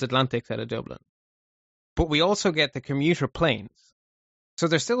big transatlantics out of Dublin. But we also get the commuter planes. So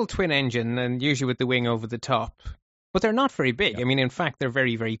they're still twin engine and usually with the wing over the top, but they're not very big. I mean, in fact, they're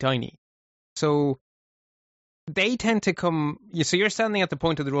very, very tiny. So they tend to come. So you're standing at the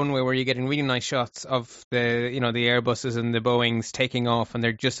point of the runway where you're getting really nice shots of the Airbuses and the Boeings taking off, and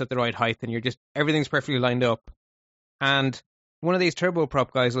they're just at the right height, and everything's perfectly lined up. And one of these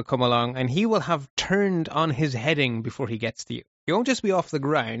turboprop guys will come along, and he will have turned on his heading before he gets to you. He won't just be off the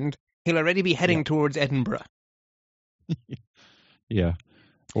ground; he'll already be heading towards Edinburgh. Yeah,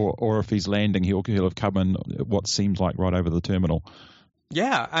 or if he's landing, he'll have come in what seems like right over the terminal.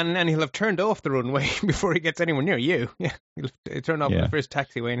 Yeah, and he'll have turned off the runway before he gets anywhere near you. Yeah, he'll turn off the first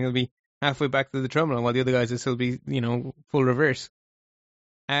taxiway, and he'll be halfway back to the terminal while the other guys will still be, full reverse.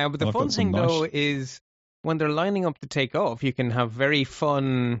 But the fun thing, though, is when they're lining up to take off, you can have very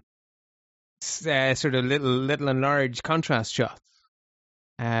fun sort of little and large contrast shots.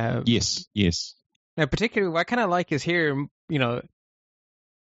 Yes. Now, particularly what I kind of like is here, Aer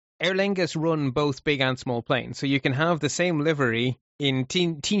Lingus run both big and small planes, so you can have the same livery in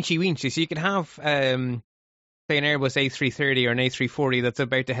teensy weensy. So you can have, say, an Airbus A330 or an A340 that's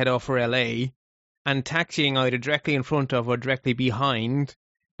about to head off for LA, and taxiing either directly in front of or directly behind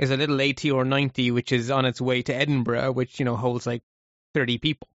is a little ATR 90, which is on its way to Edinburgh, which holds like 30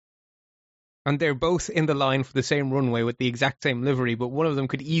 people. And they're both in the line for the same runway with the exact same livery, but one of them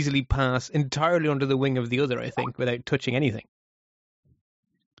could easily pass entirely under the wing of the other, I think, without touching anything.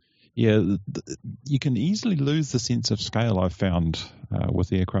 Yeah, you can easily lose the sense of scale, I've found,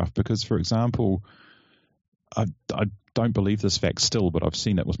 with aircraft, because, for example, I don't believe this fact still, but I've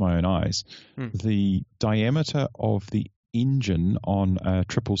seen it with my own eyes. The diameter of the engine on a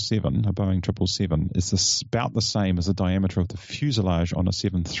 777, a Boeing 777, is about the same as the diameter of the fuselage on a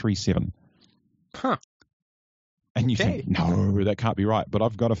 737. Huh. And you think, no, that can't be right. But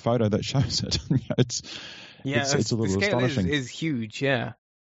I've got a photo that shows it. It's a little the scale astonishing. Is huge, yeah.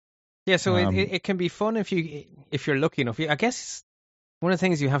 Yeah, so it can be fun if you're lucky enough. I guess one of the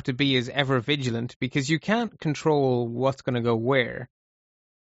things you have to be is ever vigilant, because you can't control what's going to go where.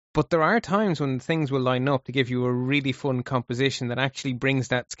 But there are times when things will line up to give you a really fun composition that actually brings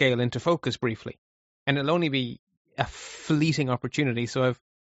that scale into focus briefly. And it'll only be a fleeting opportunity. So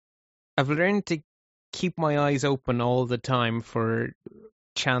I've learned to keep my eyes open all the time for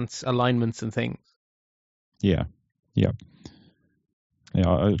chance alignments and things. Yeah.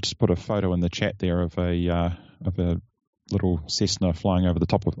 I just put a photo in the chat there of a little Cessna flying over the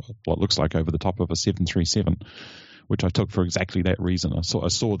top of what looks like over the top of a 737, which I took for exactly that reason. I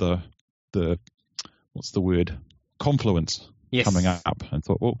saw the what's the word, confluence coming up, and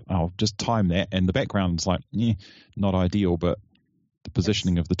thought, well, I'll just time that. And the background's like, not ideal, but the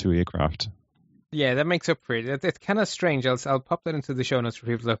positioning of the two aircraft. Yeah, that makes up for it. It's kind of strange. I'll pop that into the show notes for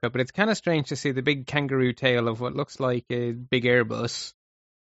people to look at, but it's kind of strange to see the big kangaroo tail of what looks like a big Airbus,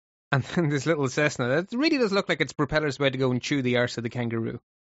 and then this little Cessna. That really does look like its propeller's about to go and chew the arse of the kangaroo.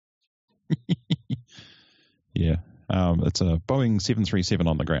 Yeah, it's a Boeing 737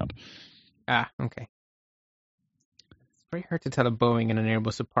 on the ground. Ah, okay. It's very hard to tell a Boeing and an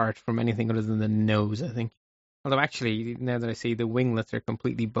Airbus apart from anything other than the nose, I think. Although actually, now that I see, the winglets are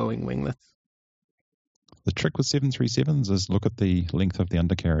completely Boeing winglets. The trick with 737s is look at the length of the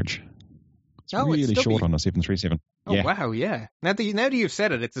undercarriage. It's really short on a 737. Oh, yeah. Wow, yeah. Now that you've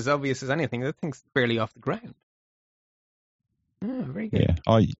said it, it's as obvious as anything. That thing's barely off the ground. Oh, very good. Yeah.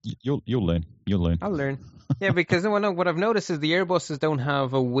 Oh, you'll learn. I'll learn. Yeah, because what I've noticed is the Airbuses don't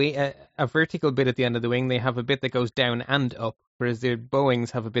have a vertical bit at the end of the wing. They have a bit that goes down and up, whereas the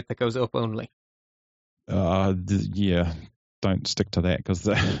Boeings have a bit that goes up only. Yeah. Don't stick to that, because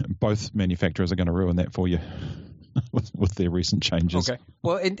both manufacturers are going to ruin that for you with their recent changes. Okay.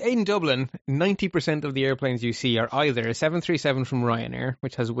 Well, in Dublin, 90% of the airplanes you see are either a 737 from Ryanair,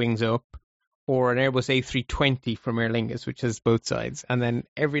 which has wings up, or an Airbus A320 from Aer Lingus, which has both sides. And then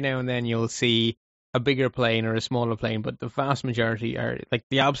every now and then you'll see a bigger plane or a smaller plane, but the vast majority are like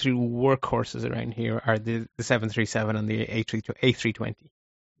the absolute workhorses around here are the 737 and the A320.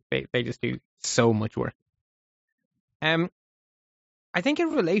 They just do so much work. I think a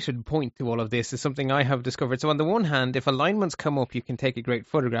related point to all of this is something I have discovered. So on the one hand, if alignments come up, you can take a great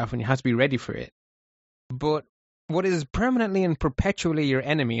photograph and you have to be ready for it. But what is permanently and perpetually your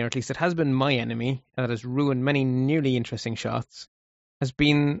enemy, or at least it has been my enemy, and that has ruined many nearly interesting shots, has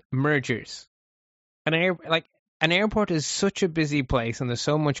been mergers. An airport is such a busy place and there's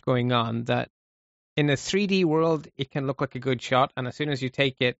so much going on that in a 3D world, it can look like a good shot. And as soon as you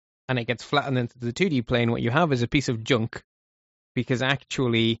take it and it gets flattened into the 2D plane, what you have is a piece of junk. Because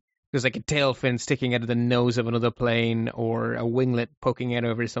actually, there's like a tail fin sticking out of the nose of another plane, or a winglet poking out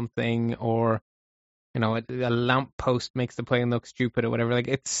over something, or a lamp post makes the plane look stupid or whatever.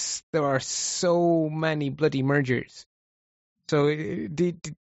 Like there are so many bloody mergers. So, do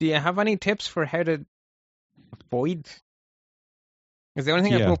you have any tips for how to avoid? Because the only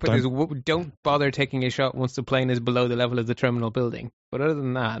thing I've come up with is don't bother taking a shot once the plane is below the level of the terminal building. But other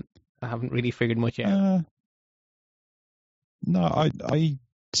than that, I haven't really figured much out. No, I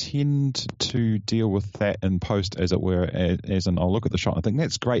tend to deal with that in post, as it were, as in I'll look at the shot and I think,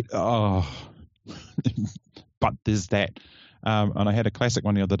 that's great. Oh, but there's that. And I had a classic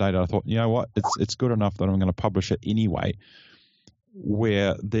one the other day that I thought, you know what, it's good enough that I'm going to publish it anyway,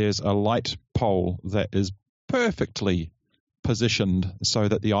 where there's a light pole that is perfectly positioned so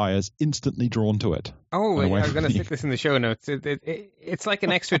that the eye is instantly drawn to it. Oh, I'm going to stick this in the show notes. It's like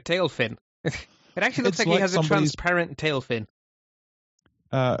an extra tail fin. It actually looks like he has a transparent tail fin.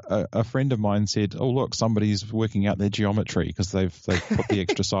 A friend of mine said, "Oh, look, somebody's working out their geometry because they've put the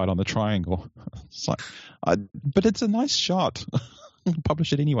extra side on the triangle." It's like, but it's a nice shot.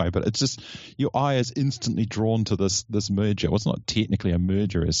 Publish it anyway. But it's just your eye is instantly drawn to this merger. Well, it's not technically a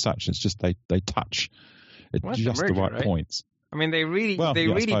merger as such. It's just they touch at just the right points. I mean, they really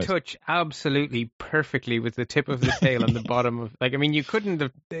touch absolutely perfectly with the tip of the tail and the bottom of. Like, I mean, you couldn't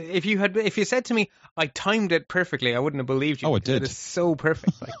have if you said to me, "I timed it perfectly," I wouldn't have believed you. Oh, it did. It is so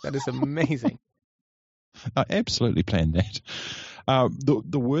perfect. Like, that is amazing. I absolutely planned that.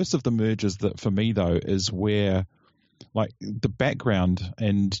 The worst of the mergers that for me though is where, like, the background,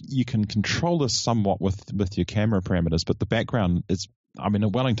 and you can control this somewhat with your camera parameters, but the background is. I mean,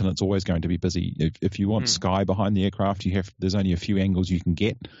 in Wellington, it's always going to be busy. If you want sky behind the aircraft, there's only a few angles you can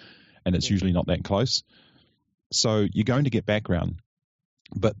get, and it's usually not that close. So you're going to get background.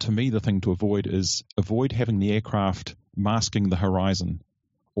 But to me, the thing to avoid is having the aircraft masking the horizon,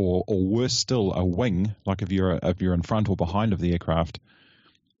 or worse still, a wing. Like if you're in front or behind of the aircraft,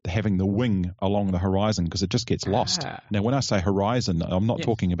 having the wing along the horizon, because it just gets lost. Now, when I say horizon, I'm not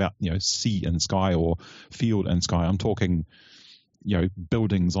talking about sea and sky or field and sky. I'm talking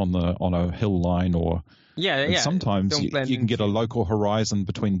buildings on a hill line, or sometimes you can get a local horizon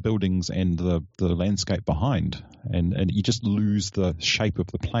between buildings and the landscape behind, and you just lose the shape of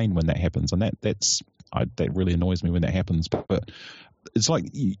the plane when that happens, and that really annoys me when that happens. But it's like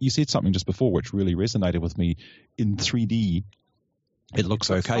you said something just before which really resonated with me. In 3D, it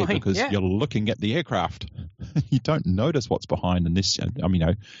looks okay fine, because you're looking at the aircraft. You don't notice what's behind in this. I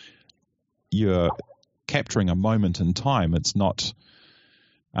mean, you're capturing a moment in time. It's not,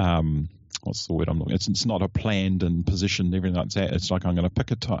 what's the word I'm looking? It's not a planned and positioned everything like that. It's like I'm going to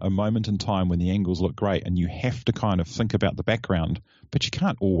pick a moment in time when the angles look great, and you have to kind of think about the background, but you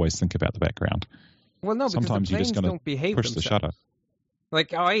can't always think about the background. Well, no, sometimes because the planes you're just going to push the shutter.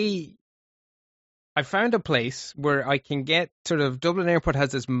 Like I found a place where I can get sort of Dublin Airport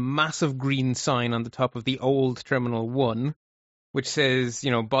has this massive green sign on the top of the old Terminal 1, which says,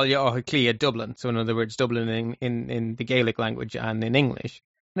 Baile Átha Cliath, Dublin. So in other words, Dublin in the Gaelic language and in English.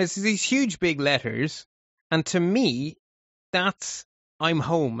 And it's these huge big letters. And to me, that's, I'm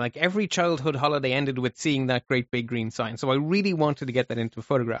home. Like every childhood holiday ended with seeing that great big green sign. So I really wanted to get that into a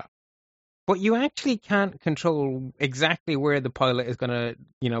photograph. But you actually can't control exactly where the pilot is going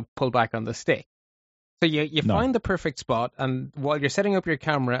to, pull back on the stick. So you find the perfect spot, and while you're setting up your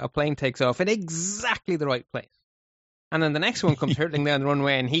camera, a plane takes off in exactly the right place. And then the next one comes hurtling down the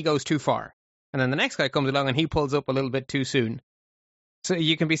runway and he goes too far. And then the next guy comes along and he pulls up a little bit too soon. So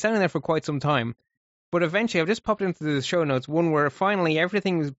you can be standing there for quite some time. But eventually, I've just popped into the show notes, one where finally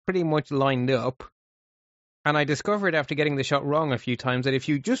everything's pretty much lined up. And I discovered after getting the shot wrong a few times that if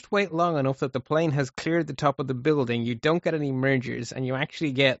you just wait long enough that the plane has cleared the top of the building, you don't get any mergers and you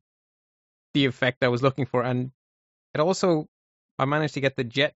actually get the effect I was looking for. And it also, I managed to get the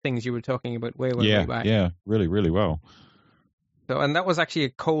jet things you were talking about way back. Yeah, really, really well. So, and that was actually a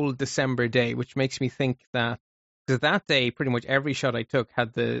cold December day, which makes me think that, because that day, pretty much every shot I took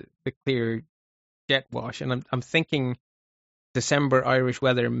had the clear jet wash, and I'm thinking December Irish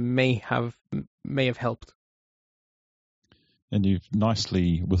weather may have helped. And you've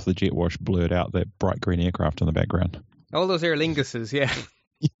nicely, with the jet wash, blurred out that bright green aircraft in the background. All those Aer Linguses, yeah.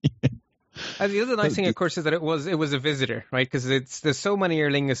 And the other nice thing, of course, is that it was a visitor, right? Because there's so many Aer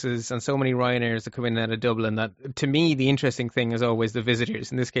Linguses and so many Ryanairs that come in out of Dublin that, to me, the interesting thing is always the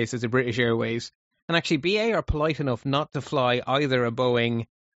visitors. In this case, it's the British Airways. And actually, BA are polite enough not to fly either a Boeing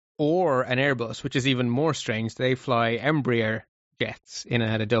or an Airbus, which is even more strange. They fly Embraer jets in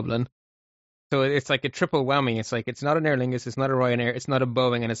and out of Dublin. So it's like a triple whammy. It's like it's not an Aer Lingus, it's not a Ryanair, it's not a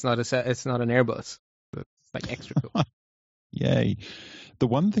Boeing, and it's not an Airbus. So it's like extra cool. Yay. The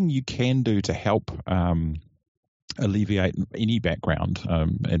one thing you can do to help alleviate any background,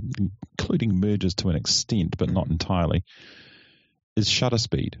 including mergers to an extent, but not entirely, is shutter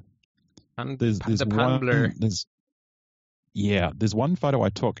speed. And there's the pan blur. There's one photo I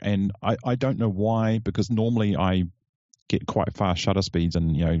took, and I don't know why, because normally I get quite fast shutter speeds,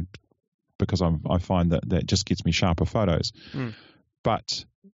 and because I find that just gets me sharper photos. But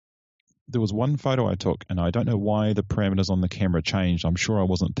there was one photo I took, and I don't know why the parameters on the camera changed. I'm sure I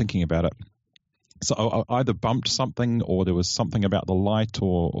wasn't thinking about it. So I either bumped something, or there was something about the light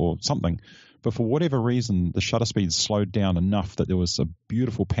or something. But for whatever reason, the shutter speed slowed down enough that there was a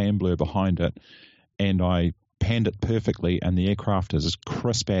beautiful pan blur behind it, and I panned it perfectly, and the aircraft is as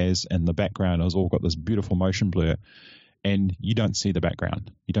crisp as, and the background has all got this beautiful motion blur, and you don't see the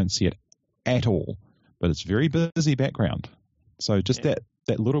background. You don't see it at all, but it's very busy background. So just that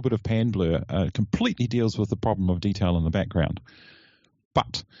little bit of pan blur completely deals with the problem of detail in the background.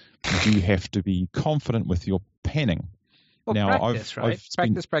 But you do have to be confident with your panning. Well, now, practice, right?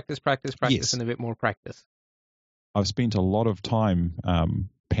 Practice, yes. And a bit more practice. I've spent a lot of time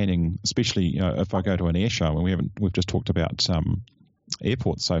panning, especially if I go to an air show, and we've just talked about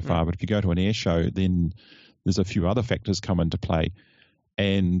airports so far, but if you go to an air show, then there's a few other factors come into play,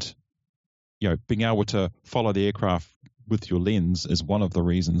 and being able to follow the aircraft with your lens is one of the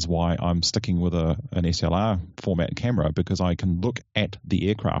reasons why I'm sticking with an SLR format camera, because I can look at the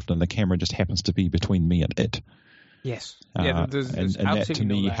aircraft and the camera just happens to be between me and it. Yes. And that to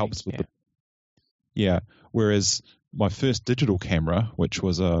me helps with whereas my first digital camera, which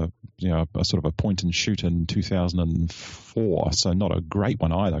was a sort of a point and shoot in 2004, so not a great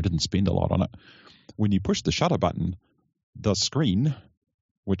one either. I didn't spend a lot on it. When you push the shutter button, the screen,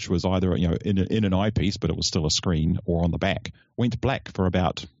 which was either in an eyepiece, but it was still a screen, or on the back, went black for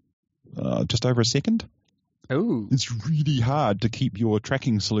about just over a second. Oh, it's really hard to keep your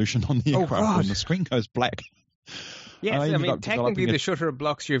tracking solution on the aircraft when the screen goes black. Yes, I mean technically the shutter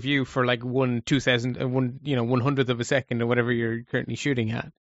blocks your view for like 1/100th of a second or whatever you're currently shooting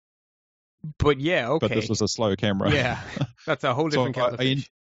at. But okay. But this was a slow camera. Yeah, that's a whole different kettle of fish.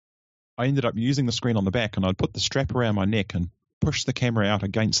 I ended up using the screen on the back, and I'd put the strap around my neck and push the camera out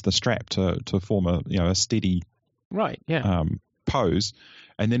against the strap to form a steady pose,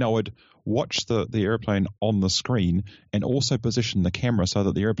 and then I would watch the airplane on the screen and also position the camera so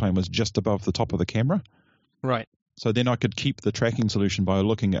that the airplane was just above the top of the camera. Right. So then I could keep the tracking solution by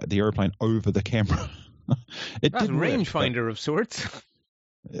looking at the airplane over the camera. That's a rangefinder of sorts.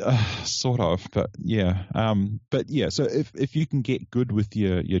 Sort of, but yeah. So if you can get good with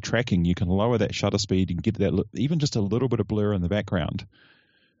your tracking, you can lower that shutter speed and get that even just a little bit of blur in the background.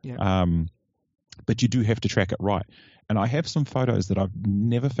 Yeah. But you do have to track it right. And I have some photos that I've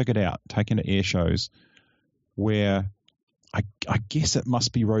never figured out taken at air shows where I guess it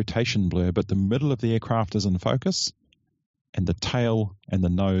must be rotation blur, but the middle of the aircraft is in focus, and the tail and the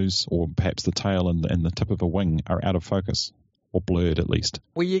nose, or perhaps the tail and the tip of a wing, are out of focus. Or blurred, at least.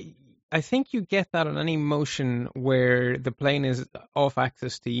 Well, I think you get that on any motion where the plane is off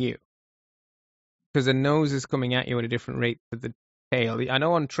axis to you, because the nose is coming at you at a different rate to the tail. I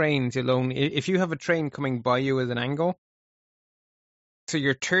know on trains, if you have a train coming by you at an angle, so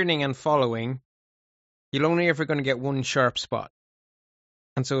you're turning and following, you're only ever going to get one sharp spot.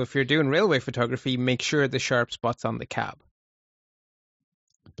 And so if you're doing railway photography, make sure the sharp spot's on the cab.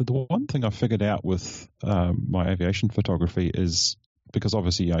 But the one thing I figured out with my aviation photography is, because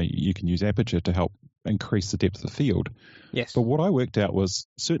obviously you can use aperture to help increase the depth of field. Yes. But what I worked out was,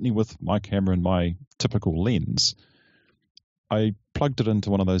 certainly with my camera and my typical lens, I plugged it into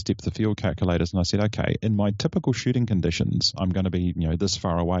one of those depth of field calculators, and I said, okay, in my typical shooting conditions, I'm going to be this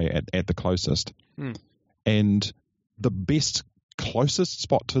far away at the closest. And the closest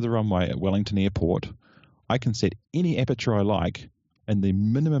spot to the runway at Wellington Airport, I can set any aperture I like, and the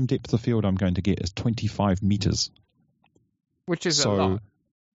minimum depth of field I'm going to get is 25 meters. Which is a lot.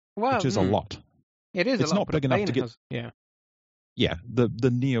 Well, which is a lot. It is it's a lot. It's not big enough to get... Yeah, the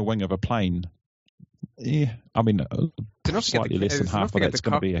near wing of a plane Yeah, I mean, slightly less than half of that's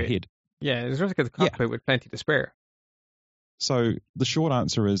going to be ahead. Yeah, there's enough to get the cockpit with plenty to spare. So the short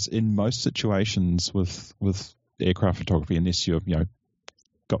answer is, in most situations with aircraft photography, unless you've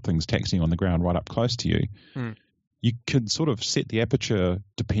got things taxiing on the ground right up close to you, you can sort of set the aperture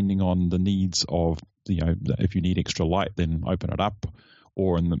depending on the needs of if you need extra light, then open it up.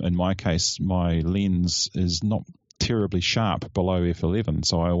 Or in my case, my lens is not terribly sharp below f11,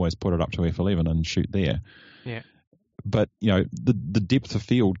 so I always put it up to f11 and shoot there. Yeah. But the depth of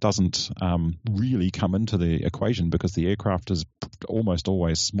field doesn't really come into the equation, because the aircraft is almost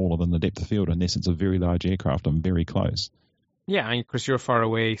always smaller than the depth of field unless it's a very large aircraft and very close. Yeah, and because you're far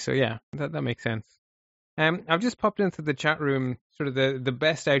away, so yeah, that makes sense. I've just popped into the chat room sort of the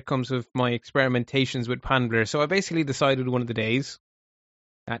best outcomes of my experimentations with pan blur. So I basically decided one of the days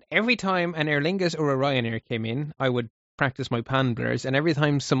that every time an Aer Lingus or a Ryanair came in, I would practice my pan blurs, and every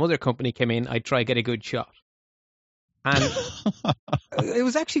time some other company came in, I'd try get a good shot. And it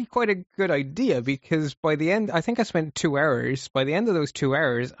was actually quite a good idea, because by the end, I think I spent 2 hours. By the end of those 2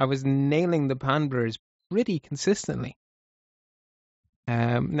 hours, I was nailing the pan blurs pretty consistently.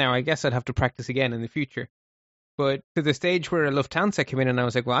 Now, I guess I'd have to practice again in the future. But to the stage where a Lufthansa came in and I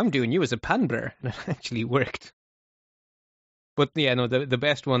was like, well, I'm doing you as a pan blur. And it actually worked. But yeah, no, the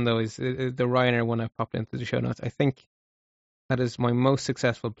best one, though, is the Ryanair one I popped into the show notes. I think that is my most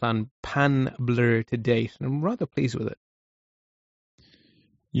successful pan blur to date. And I'm rather pleased with it.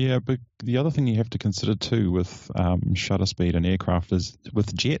 Yeah, but the other thing you have to consider too with shutter speed and aircraft is,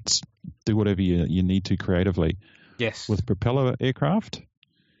 with jets, do whatever you need to creatively. Yes. With propeller aircraft,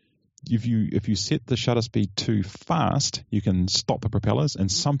 if you set the shutter speed too fast, you can stop the propellers,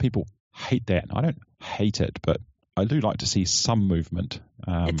 and some people hate that. I don't hate it, but I do like to see some movement.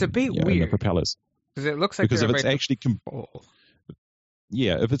 It's a bit weird in the propellers, because it looks like if it's actually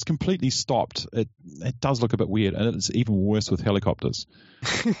if it's completely stopped, it does look a bit weird, and it's even worse with helicopters.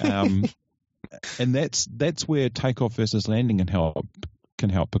 And that's where takeoff versus landing can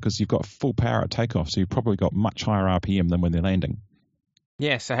help, because you've got full power at takeoff, so you've probably got much higher RPM than when they're landing.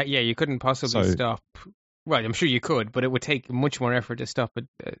 Yes, you couldn't possibly stop. Well, I'm sure you could, but it would take much more effort to stop a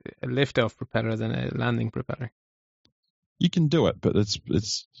lift-off propeller than a landing propeller. You can do it, but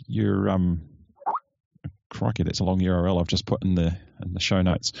it's your crikey, that's a long URL I've just put in the show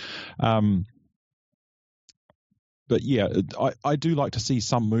notes. But yeah, I do like to see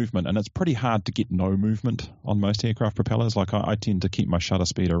some movement, and it's pretty hard to get no movement on most aircraft propellers. Like I tend to keep my shutter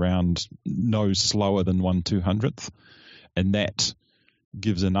speed around no slower than 1/200th, and that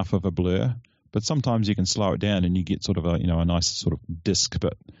gives enough of a blur. But sometimes you can slow it down and you get sort of a nice sort of disc,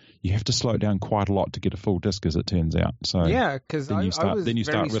 but you have to slow it down quite a lot to get a full disc, as it turns out. So yeah, because then you start risking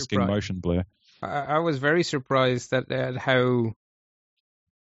surprised. Motion blur. I was very surprised at how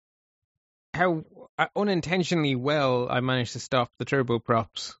unintentionally well I managed to stop the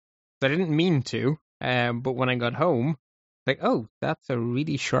turboprops. I didn't mean to, but when I got home, like, oh, that's a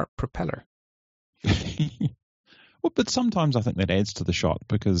really sharp propeller. Well, but sometimes I think that adds to the shot,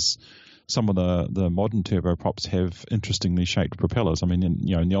 because some of the modern turboprops have interestingly shaped propellers. I mean,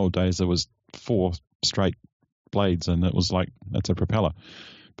 in the old days there was 4 straight blades, and it was like, that's a propeller.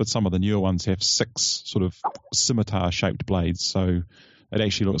 But some of the newer ones have 6 sort of scimitar-shaped blades, so it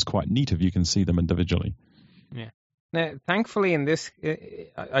actually looks quite neat if you can see them individually. Yeah. Now, thankfully, in this,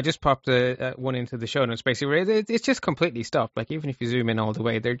 I just popped one into the show notes. Basically, it's just completely stopped. Like, even if you zoom in all the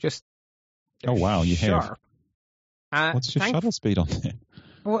way, they're oh wow, you sharp. Have. What's your shutter speed on there?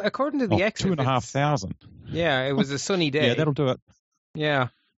 Well, according to the X, 2,500. Yeah, it was a sunny day. Yeah, that'll do it. Yeah,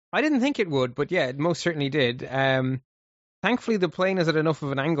 I didn't think it would, but yeah, it most certainly did. Thankfully, the plane is at enough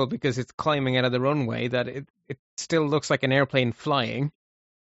of an angle, because it's climbing out of the runway, that it still looks like an airplane flying.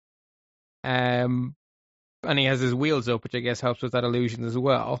 And he has his wheels up, which I guess helps with that illusion as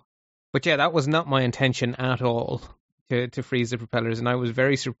well. But yeah, that was not my intention at all, to freeze the propellers, and I was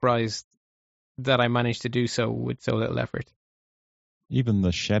very surprised that I managed to do so with so little effort. Even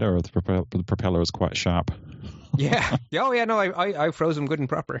the shadow of the propeller is quite sharp. Yeah. Oh yeah, no, I froze them good and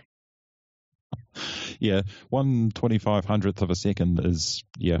proper. Yeah, 1/2500th of a second is,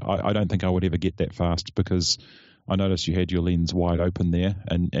 I don't think I would ever get that fast, because I noticed you had your lens wide open there,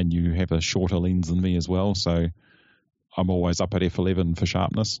 and you have a shorter lens than me as well, so I'm always up at f11 for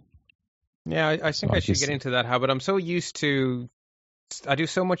sharpness. Yeah, I think I should get into that habit. I'm so used to, I do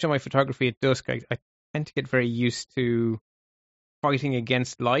so much of my photography at dusk, I tend to get very used to fighting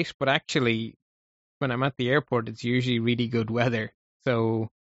against light, but actually, when I'm at the airport, it's usually really good weather, so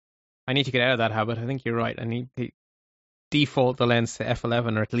I need to get out of that habit. I think you're right. I need to default the lens to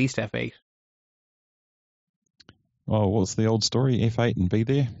f11 or at least f8. Oh, what's the old story? F8 and be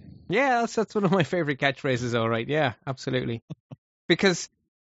there? Yeah, that's one of my favorite catchphrases. All right, yeah, absolutely. Because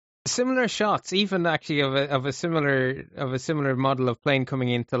similar shots, even actually of a similar model of plane coming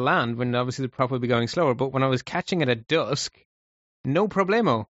into land, when obviously they're probably going slower. But when I was catching it at dusk, no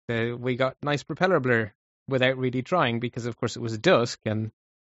problemo. We got nice propeller blur without really trying, because of course it was dusk, and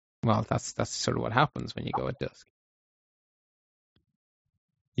well, that's sort of what happens when you go at dusk.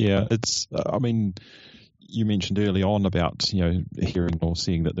 Yeah, it's. I mean, you mentioned early on about hearing or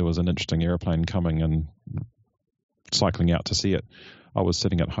seeing that there was an interesting airplane coming and cycling out to see it. I was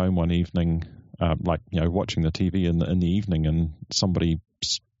sitting at home one evening, watching the TV in the evening, and somebody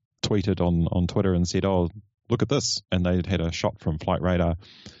tweeted on Twitter and said, "Oh, look at this!" And they'd had a shot from Flight Radar,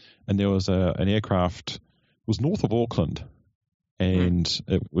 and there was an aircraft. It was north of Auckland. And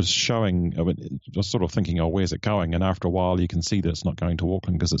it was showing, I was sort of thinking, oh, where's it going? And after a while, you can see that it's not going to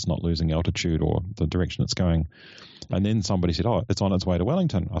Auckland because it's not losing altitude or the direction it's going. And then somebody said, oh, it's on its way to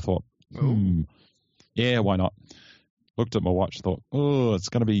Wellington. I thought, yeah, why not? Looked at my watch, thought, oh, it's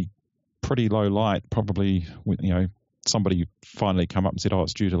going to be pretty low light. Probably, somebody finally come up and said, oh,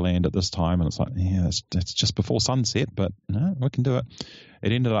 it's due to land at this time. And it's like, yeah, it's just before sunset, but no, we can do it.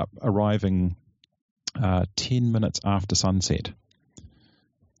 It ended up arriving 10 minutes after sunset.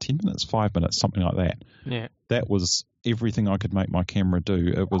 10 minutes, 5 minutes, something like that. Yeah. That was everything I could make my camera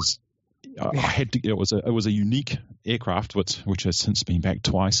do. It was, I had to, it was a unique aircraft, which has since been back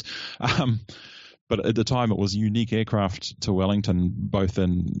twice. But at the time it was a unique aircraft to Wellington, both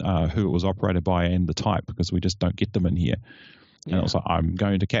in who it was operated by and the type, because we just don't get them in here. And it was like, I'm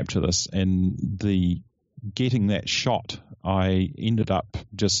going to capture this. And getting that shot, I ended up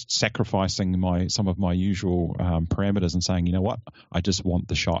just sacrificing some of my usual parameters and saying, you know what, I just want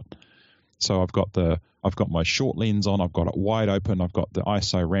the shot. So I've got my short lens on, I've got it wide open, I've got the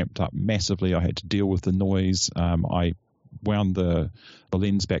ISO ramped up massively. I had to deal with the noise. I wound the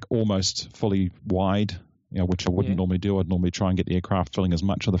lens back almost fully wide, which I wouldn't normally do. I'd normally try and get the aircraft filling as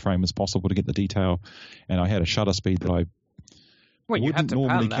much of the frame as possible to get the detail. And I had a shutter speed that I wouldn't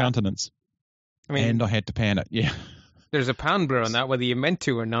normally countenance. I mean, and I had to pan it, yeah. There's a pan blur on that, whether you meant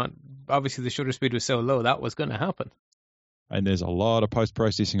to or not. Obviously, the shutter speed was so low, that was going to happen. And there's a lot of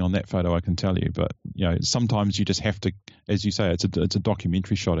post-processing on that photo, I can tell you. But, sometimes you just have to, as you say, it's a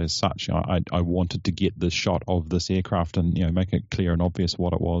documentary shot as such. I wanted to get the shot of this aircraft and, make it clear and obvious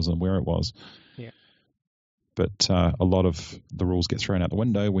what it was and where it was. Yeah. But a lot of the rules get thrown out the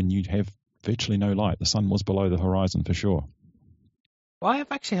window when you have virtually no light. The sun was below the horizon for sure. Well, I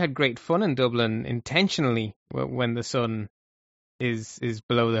have actually had great fun in Dublin intentionally when the sun is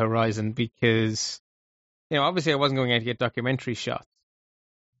below the horizon, because, obviously I wasn't going out to get documentary shots.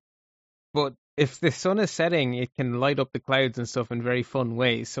 But if the sun is setting, it can light up the clouds and stuff in very fun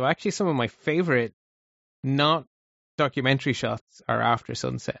ways. So actually some of my favorite not documentary shots are after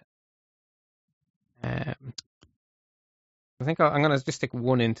sunset. I think I'm going to just stick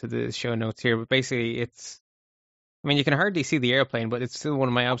one into the show notes here, but basically you can hardly see the airplane, but it's still one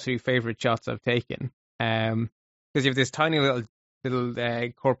of my absolute favorite shots I've taken. Because you have this tiny little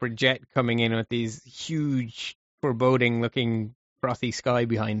corporate jet coming in with these huge, foreboding-looking frothy sky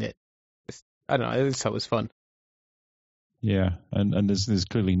behind it. I don't know, it was fun. Yeah, and there's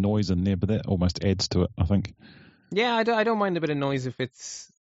clearly noise in there, but that almost adds to it, I think. Yeah, I don't mind a bit of noise if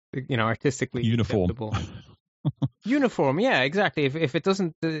it's artistically uniform. Acceptable. Uniform, yeah, exactly. If it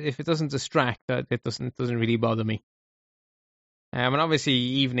doesn't distract, that it doesn't really bother me. And obviously,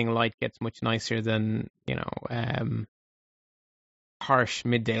 evening light gets much nicer than harsh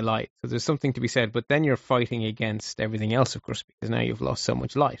midday light. So there's something to be said. But then you're fighting against everything else, of course, because now you've lost so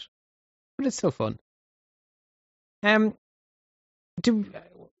much light. But it's still fun. I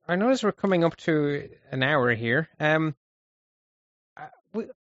notice we're coming up to an hour here. Do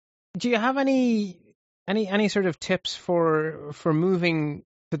you have any sort of tips for moving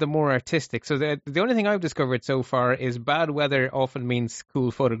to the more artistic? So the only thing I've discovered so far is bad weather often means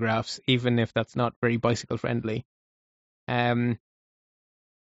cool photographs, even if that's not very bicycle friendly.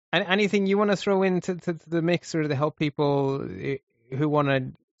 Anything you want to throw into the mix or to help people who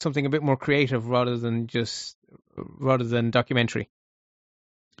want something a bit more creative rather than documentary?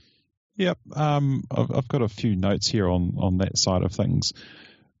 Yep, I've got a few notes here on that side of things.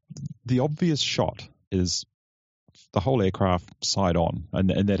 The obvious shot is the whole aircraft side on, and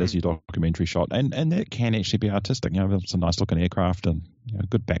that is your documentary shot, and that can actually be artistic. It's a nice looking aircraft and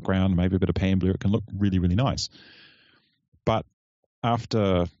good background, maybe a bit of pan blue. It can look really, really nice. But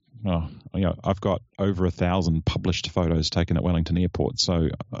after, I've got over 1,000 published photos taken at Wellington Airport, so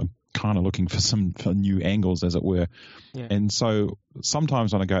kind of looking for new angles, as it were. Yeah. And so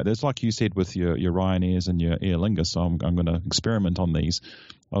sometimes when I go, there's like you said with your Ryanairs and your Aer Lingus, so I'm going to experiment on these.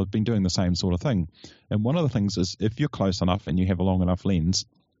 I've been doing the same sort of thing. And one of the things is, if you're close enough and you have a long enough lens,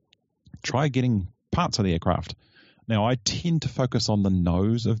 try getting parts of the aircraft. Now, I tend to focus on the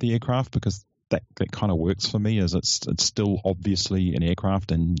nose of the aircraft because that kind of works for me, as it's still obviously an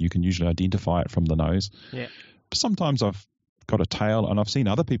aircraft and you can usually identify it from the nose. Yeah. But sometimes I've got a tail, and I've seen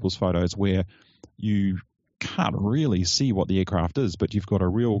other people's photos where you can't really see what the aircraft is, but you've got a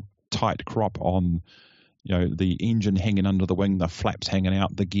real tight crop on, the engine hanging under the wing, the flaps hanging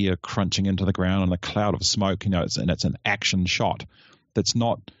out, the gear crunching into the ground, and a cloud of smoke. It's an action shot. That's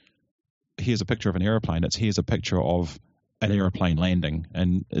not, here's a picture of an airplane. It's here's a picture of an airplane landing,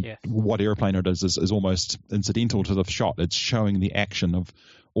 and what airplane it is almost incidental to the shot. It's showing the action of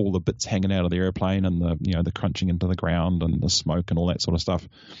all the bits hanging out of the airplane and the crunching into the ground and the smoke and all that sort of stuff.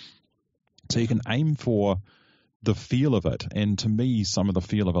 So you can aim for the feel of it, and to me, some of the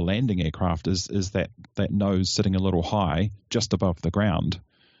feel of a landing aircraft is that nose sitting a little high just above the ground.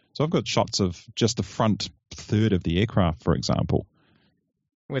 So I've got shots of just the front third of the aircraft, for example,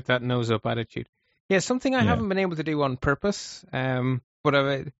 with that nose up attitude. Yeah, something I haven't been able to do on purpose, but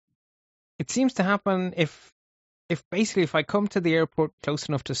it seems to happen if I come to the airport close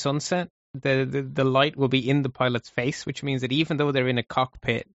enough to sunset, the light will be in the pilot's face, which means that even though they're in a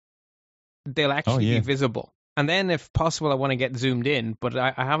cockpit, they'll actually be visible. And then, if possible, I want to get zoomed in, but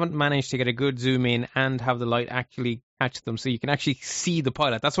I haven't managed to get a good zoom in and have the light actually catch them, so you can actually see the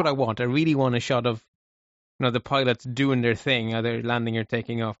pilot. That's what I want. I really want a shot of the pilots doing their thing, either landing or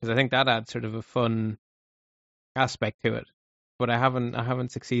taking off, because I think that adds sort of a fun aspect to it. But I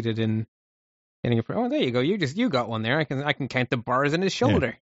haven't succeeded in getting it. Oh, there you go. You got one there. I can count the bars in his shoulder.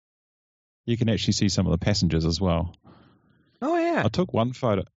 Yeah. You can actually see some of the passengers as well. Oh yeah. I took one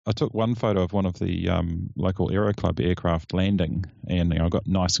photo of one of the local Aero Club aircraft landing, and I got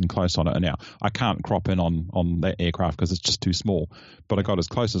nice and close on it. And now I can't crop in on that aircraft because it's just too small. But I got as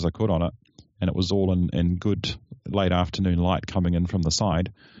close as I could on it, and it was all in good late afternoon light coming in from the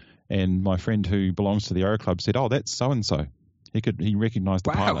side. And my friend who belongs to the Aero Club said, "Oh, that's so and so." He recognised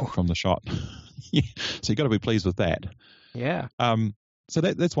the pilot from the shot. Yeah. So you got to be pleased with that. Yeah. So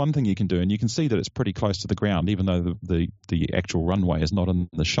that's one thing you can do, and you can see that it's pretty close to the ground, even though the actual runway is not in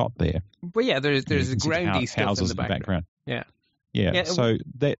the shot there. But yeah, there's groundy stuff in the background. Yeah. So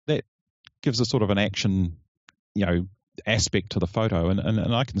that gives a sort of an action, aspect to the photo,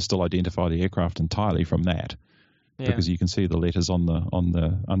 and I can still identify the aircraft entirely from that, because you can see the letters on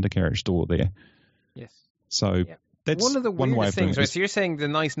the undercarriage door there. Yes. So that's one of the weirdest way of things, right? So you're saying the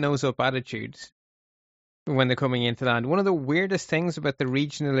nice nose up attitudes when they're coming into land. One of the weirdest things about the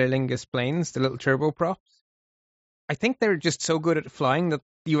regional Aer Lingus planes, the little turboprops, I think they're just so good at flying that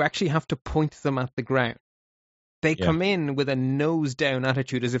you actually have to point them at the ground. They come in with a nose down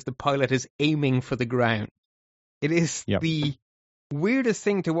attitude, as if the pilot is aiming for the ground. It is the weirdest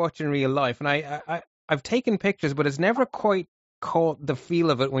thing to watch in real life. And I've taken pictures, but it's never quite caught the feel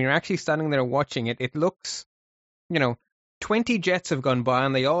of it when you're actually standing there watching it. It looks, 20 jets have gone by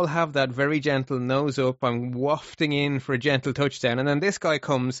and they all have that very gentle nose up and wafting in for a gentle touchdown. And then this guy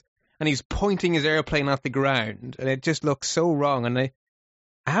comes and he's pointing his airplane at the ground, and it just looks so wrong. And I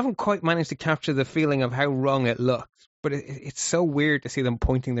haven't quite managed to capture the feeling of how wrong it looks, but it's so weird to see them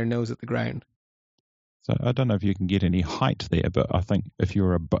pointing their nose at the ground. So I don't know if you can get any height there, but I think if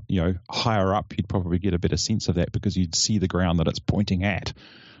you're higher up, you'd probably get a better sense of that, because you'd see the ground that it's pointing at,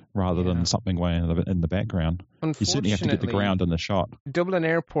 rather than something way in the background. You certainly have to get the ground in the shot. Dublin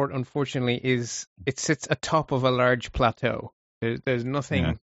Airport, unfortunately, it sits atop of a large plateau. There's nothing.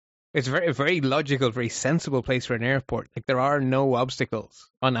 Yeah. It's a very logical, very sensible place for an airport. Like, there are no obstacles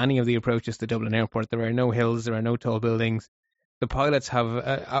on any of the approaches to Dublin Airport. There are no hills. There are no tall buildings. The pilots have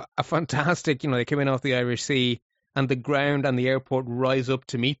a fantastic, they come in off the Irish Sea, and the ground and the airport rise up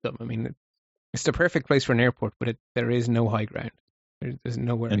to meet them. I mean, it's the perfect place for an airport, but there is no high ground. There's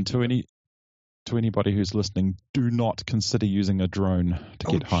nowhere. And to anybody who's listening, do not consider using a drone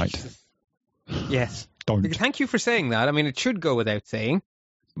to get height. Yes. Don't. Thank you for saying that. I mean, it should go without saying,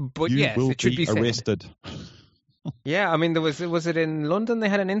 but it should be arrested. Yeah, I mean, was it in London they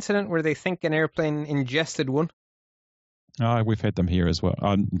had an incident where they think an airplane ingested one? Oh, we've had them here as well.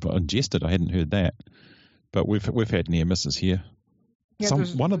 Ingested, I hadn't heard that, but we've had near misses here. Yeah,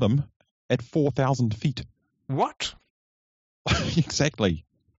 one of them at 4,000 feet. What? Exactly.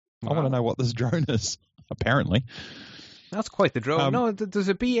 Wow. I want to know what this drone is, apparently. That's quite the drone. No, there's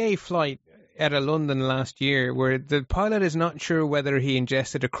a BA flight out of London last year where the pilot is not sure whether he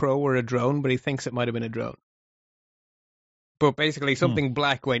ingested a crow or a drone, but he thinks it might have been a drone. But basically, something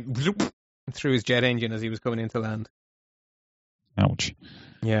black went zoop through his jet engine as he was coming into land. Ouch.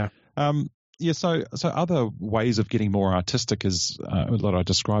 Yeah. So other ways of getting more artistic is what I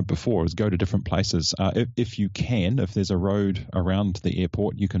described before, is go to different places. If you can, if there's a road around the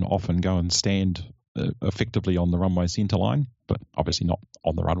airport, you can often go and stand effectively on the runway centre line, but obviously not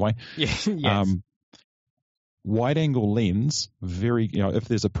on the runway. Yes. Wide angle lens, if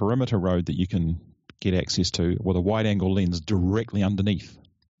there's a perimeter road that you can get access to with a wide angle lens directly underneath.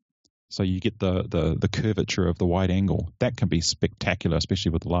 So you get the curvature of the wide angle. That can be spectacular,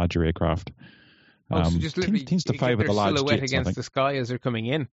 especially with the larger aircraft. So just tends to favour the large silhouette jets, against the sky as they're coming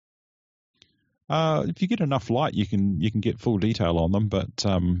in. If you get enough light, you can get full detail on them. But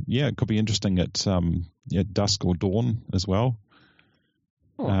it could be interesting at dusk or dawn as well.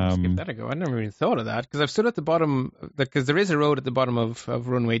 Oh, let's give that a go. I never even thought of that, because I've stood at the bottom, because there is a road at the bottom of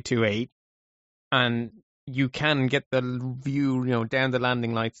runway 28, and you can get the view, down the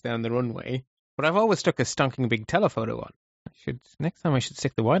landing lights down the runway. But I've always stuck a stonking big telephoto on. Next time I should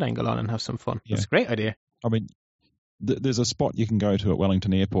stick the wide angle on and have some fun. Yeah. It's a great idea. I mean, there's a spot you can go to at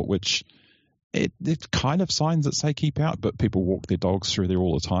Wellington Airport, which it kind of signs that say keep out, but people walk their dogs through there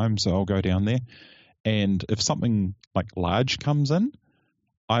all the time. So I'll go down there, and if something like large comes in,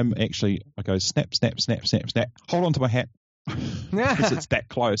 I go snap, snap, snap, snap, snap. Hold on to my hat because it's that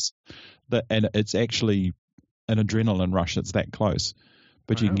close. And it's actually an adrenaline rush. It's that close,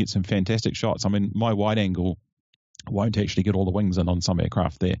 but you can get some fantastic shots. I mean, my wide angle won't actually get all the wings in on some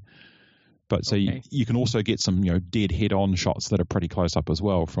aircraft there, but so you can also get some dead head-on shots that are pretty close up as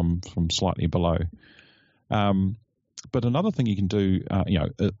well from slightly below. But another thing you can do,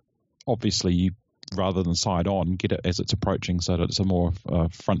 obviously you, rather than side on, get it as it's approaching so that it's a more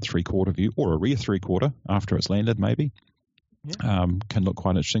front three-quarter view, or a rear three-quarter after it's landed maybe. Yeah. Can look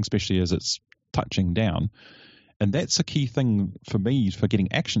quite interesting, especially as it's touching down. And that's a key thing for me for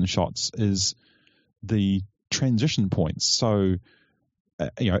getting action shots, is the transition points. So,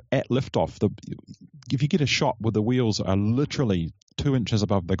 at liftoff, if you get a shot where the wheels are literally 2 inches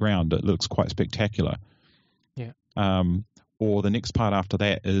above the ground, it looks quite spectacular. Yeah. Or the next part after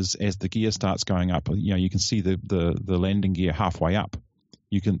that is as the gear starts going up, you can see the landing gear halfway up.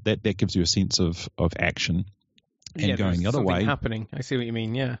 That gives you a sense of action. And going the other way, happening. I see what you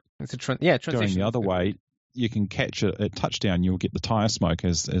mean. Yeah, it's a transition. Going the other way, you can catch it at touchdown. You'll get the tire smoke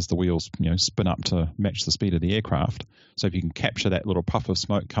as the wheels spin up to match the speed of the aircraft. So if you can capture that little puff of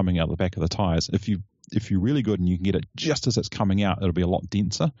smoke coming out the back of the tires, if you're really good and you can get it just as it's coming out, it'll be a lot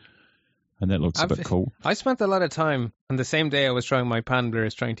denser, and that looks a bit cool. I spent a lot of time on the same day I was trying my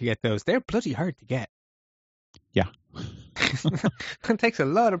Pandlers trying to get those. They're bloody hard to get. Yeah. It takes a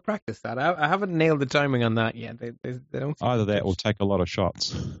lot of practice. That I haven't nailed the timing on that yet. They don't. Either that or take a lot of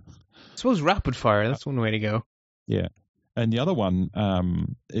shots. I suppose rapid fire. That's one way to go. Yeah, and the other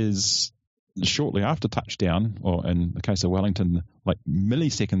one is shortly after touchdown, or in the case of Wellington, like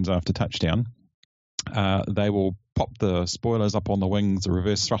milliseconds after touchdown. They will pop the spoilers up on the wings. The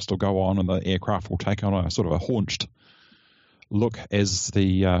reverse thrust will go on, and the aircraft will take on a sort of a haunched look as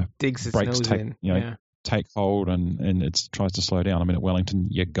the digs its brakes nose in. Take hold and it tries to slow down. I mean, at Wellington,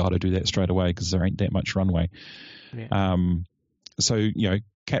 you got to do that straight away because there ain't that much runway. Yeah. So,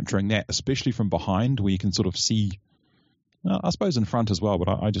 capturing that, especially from behind, where you can sort of see, I suppose in front as well, but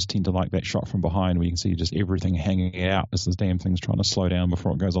I just tend to like that shot from behind where you can see just everything hanging out as this damn thing's trying to slow down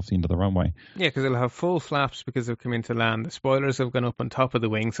before it goes off the end of the runway. Yeah, because it'll have full flaps because they've come into land. The spoilers have gone up on top of the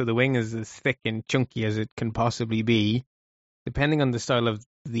wing, so the wing is as thick and chunky as it can possibly be. Depending on the style of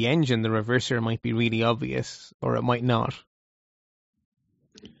the engine, the reverser might be really obvious, or it might not.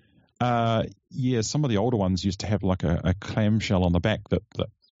 Some of the older ones used to have like a clamshell on the back that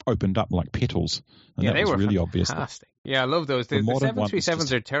opened up like petals, and that was really obvious. Yeah, I love those. The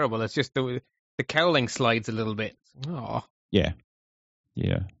 737s are terrible. It's just the cowling slides a little bit. Oh. Yeah,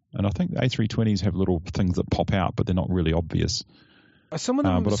 and I think the A320s have little things that pop out, but they're not really obvious. Some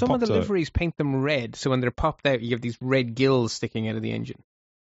of the liveries paint them red, so when they're popped out, you have these red gills sticking out of the engine.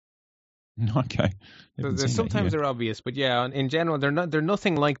 Okay. Sometimes they're obvious, but yeah, in general, they're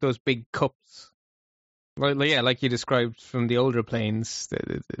nothing like those big cups. Well, yeah, like you described from the older planes,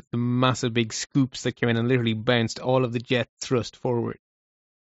 the massive big scoops that came in and literally bounced all of the jet thrust forward.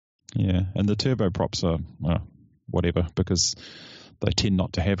 Yeah, and the turboprops are whatever, because they tend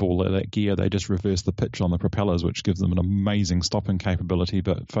not to have all of that gear. They just reverse the pitch on the propellers, which gives them an amazing stopping capability,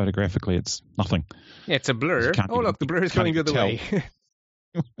 but photographically it's nothing. Yeah, it's a blur. Oh, look, the blur is going the other way.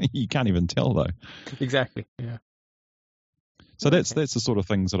 You can't even tell, though. Exactly, yeah. So that's the sort of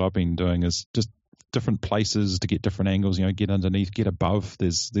things that I've been doing, is just different places to get different angles, get underneath, get above.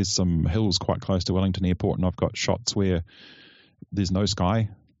 There's some hills quite close to Wellington Airport, and I've got shots where there's no sky.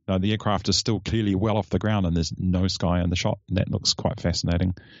 The aircraft is still clearly well off the ground and there's no sky in the shot. And that looks quite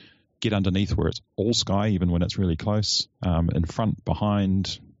fascinating. Get underneath where it's all sky, even when it's really close, in front,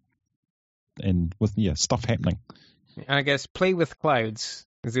 behind, and with stuff happening. I guess play with clouds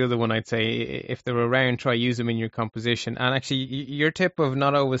is the other one I'd say. If they're around, try use them in your composition. And actually, your tip of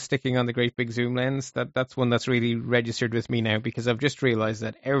not always sticking on the great big zoom lens, that's one that's really registered with me now, because I've just realized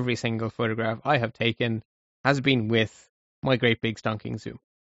that every single photograph I have taken has been with my great big stonking zoom.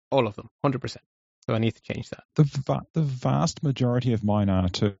 All of them, 100%. So I need to change that. The vast majority of mine are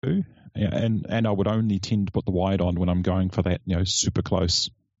too, and I would only tend to put the wide on when I'm going for that super close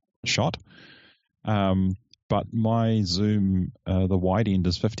shot. But my zoom, the wide end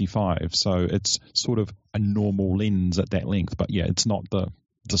is 55, so it's sort of a normal lens at that length. But it's not the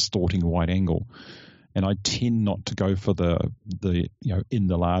distorting wide angle. And I tend not to go for the in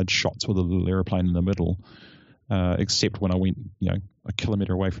the large shots with a little airplane in the middle. Except when I went, a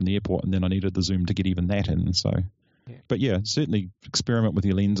kilometre away from the airport, and then I needed the zoom to get even that in. So, But certainly experiment with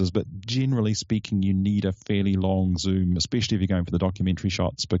your lenses. But generally speaking, you need a fairly long zoom, especially if you're going for the documentary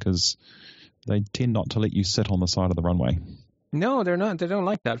shots, because they tend not to let you sit on the side of the runway. No, they're not. They don't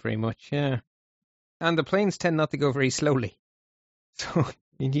like that very much. Yeah, and the planes tend not to go very slowly, so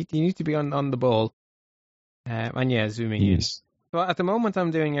you need to be on the ball, and zooming in. Well, at the moment,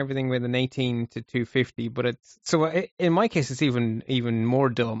 I'm doing everything with an 18 to 250, but in my case, it's even more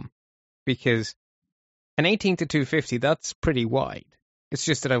dumb, because an 18 to 250, that's pretty wide. It's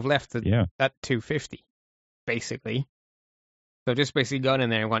just that I've left that 250, basically. So I've just basically gone in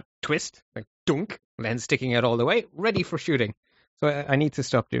there and went twist, like dunk, lens sticking out all the way, ready for shooting. So I need to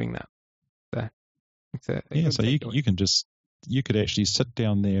stop doing that. So you could actually sit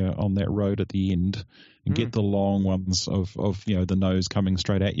down there on that road at the end and get the long ones of the nose coming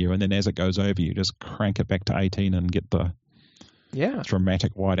straight at you, and then as it goes over you, just crank it back to 18 and get the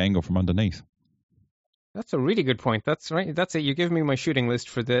dramatic wide angle from underneath. That's a really good point. That's right. That's it. You give me my shooting list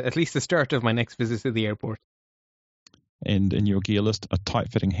for at least the start of my next visit to the airport. And in your gear list, a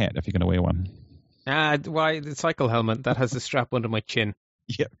tight-fitting hat if you're going to wear one. Why the cycle helmet that has a strap under my chin.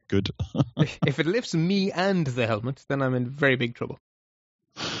 Yeah, good. If it lifts me and the helmet, then I'm in very big trouble.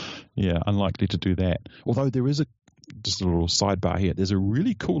 Yeah, unlikely to do that. Although there is just a little sidebar here. There's a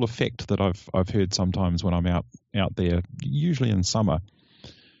really cool effect that I've heard sometimes when I'm out there, usually in summer,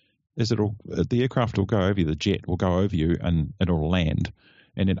 is the aircraft will go over you, the jet will go over you, and it'll land.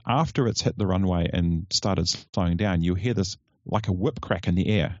 And then after it's hit the runway and started slowing down, you'll hear this like a whip crack in the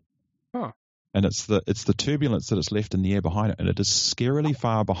air. Oh. And it's the turbulence that it's left in the air behind it, and it is scarily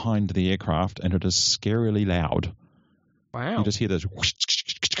far behind the aircraft, and it is scarily loud. Wow! You just hear this,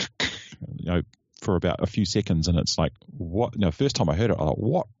 for about a few seconds, and it's like, what? First time I heard it, I thought,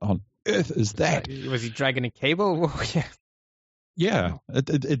 what on earth is that? Was he dragging a cable? Yeah,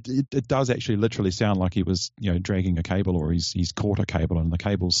 it does actually literally sound like he was dragging a cable, or he's caught a cable and the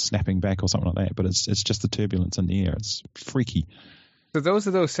cable's snapping back or something like that. But it's just the turbulence in the air. It's freaky. So those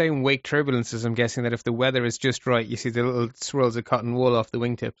are those same wake turbulences, I'm guessing, that if the weather is just right, you see the little swirls of cotton wool off the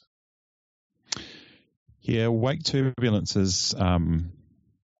wingtips. Yeah, wake turbulences,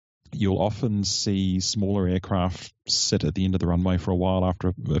 you'll often see smaller aircraft sit at the end of the runway for a while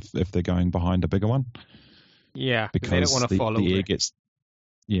after if they're going behind a bigger one. Yeah, because they don't want to fall over.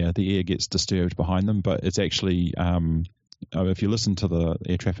 The air gets disturbed behind them, but it's actually if you listen to the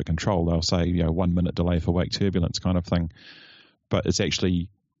air traffic control, they'll say 1 minute delay for wake turbulence kind of thing. But it's actually,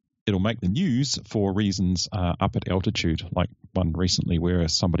 it'll make the news for reasons up at altitude, like one recently where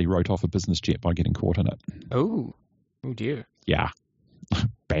somebody wrote off a business jet by getting caught in it. Oh dear. Yeah,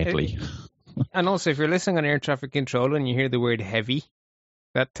 badly. And also, if you're listening on air traffic control and you hear the word heavy,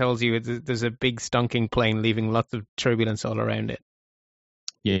 that tells you there's a big stonking plane leaving lots of turbulence all around it.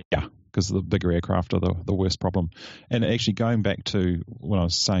 Yeah, because the bigger aircraft are the worst problem. And actually, going back to what I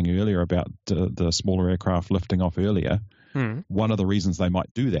was saying earlier about the smaller aircraft lifting off earlier, one of the reasons they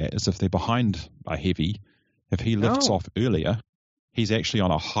might do that is if they're behind a heavy, if he lifts off earlier, he's actually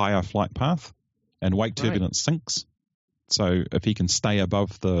on a higher flight path, and wake turbulence sinks. So if he can stay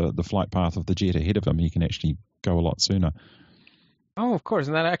above the flight path of the jet ahead of him, he can actually go a lot sooner. Oh, of course.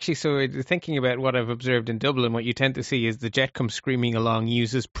 And that actually, so thinking about what I've observed in Dublin, what you tend to see is the jet comes screaming along,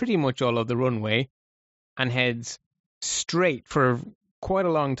 uses pretty much all of the runway, and heads straight for quite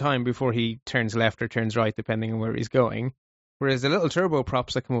a long time before he turns left or turns right, depending on where he's going. Whereas the little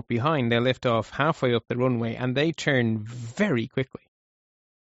turboprops that come up behind, they lift off halfway up the runway, and they turn very quickly.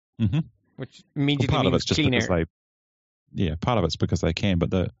 Mm-hmm. Which immediately means clean air. Part of it's because they can,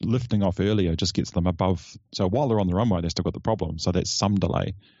 but the lifting off earlier just gets them above. So while they're on the runway, they've still got the problem. So that's some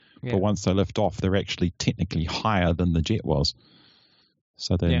delay. But once they lift off, they're actually technically higher than the jet was.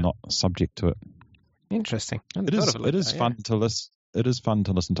 So they're not subject to it. Interesting. It is fun to listen. It is fun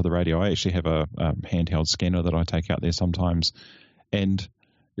to listen to the radio. I actually have a handheld scanner that I take out there sometimes. And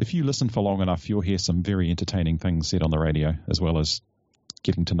if you listen for long enough, you'll hear some very entertaining things said on the radio, as well as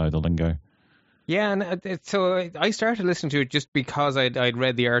getting to know the lingo. Yeah, and so I started listening to it just because I'd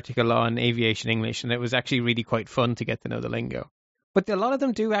read the article on aviation English, and it was actually really quite fun to get to know the lingo. But a lot of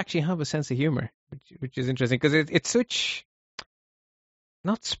them do actually have a sense of humor, which is interesting, because it's such,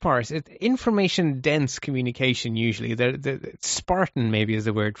 not sparse, information-dense communication usually. Spartan maybe is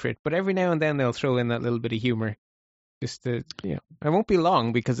the word for it, but every now and then they'll throw in that little bit of humor. Just to, it won't be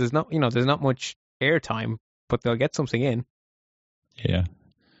long because there's not much airtime, but they'll get something in. Yeah.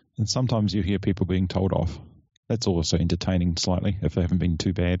 And sometimes you hear people being told off. That's also entertaining slightly, if they haven't been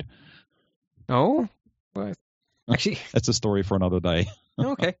too bad. Oh? Well, actually, that's a story for another day.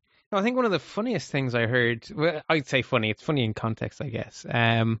 Okay. No, I think one of the funniest things I heard, well, I'd say funny, it's funny in context, I guess.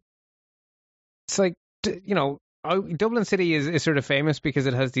 It's like, Dublin City is sort of famous because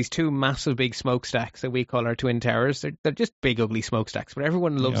it has these two massive big smokestacks that we call our Twin Towers. They're just big, ugly smokestacks, but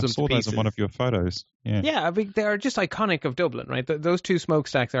everyone loves them to pieces. I saw those in one of your photos. Yeah, they are just iconic of Dublin, right? Those two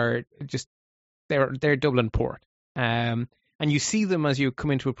smokestacks are just, they're Dublin Port. And you see them as you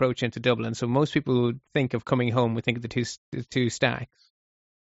come approach into Dublin. So most people who think of coming home would think of the two stacks.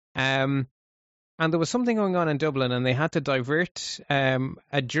 And there was something going on in Dublin, and they had to divert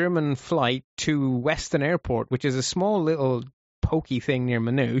a German flight to Weston Airport, which is a small little pokey thing near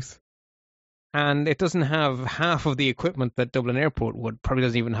Maynooth. And it doesn't have half of the equipment that Dublin Airport would. Probably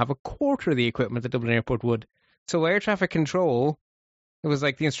doesn't even have a quarter of the equipment that Dublin Airport would. So air traffic control, it was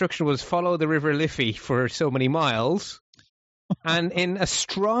like the instruction was follow the River Liffey for so many miles. And in a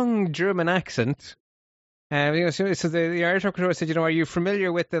strong German accent, so the air traffic controller said, are you familiar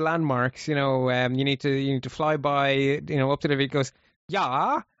with the landmarks? You need to fly by, up to the. He goes,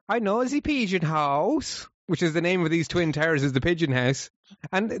 yeah, I know the Pigeon House, which is the name of these twin towers, is the Pigeon House.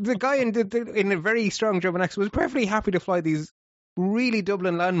 And the guy in a very strong German accent was perfectly happy to fly these really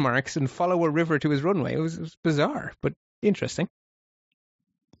Dublin landmarks and follow a river to his runway. It was bizarre, but interesting.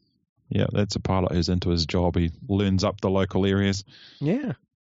 Yeah, that's a pilot who's into his job. He learns up the local areas. Yeah.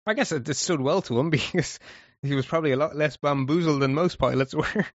 I guess it stood well to him because he was probably a lot less bamboozled than most pilots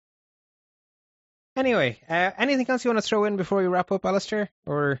were. Anyway, anything else you want to throw in before we wrap up, Alistair?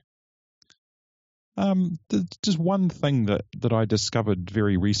 Or just one thing that I discovered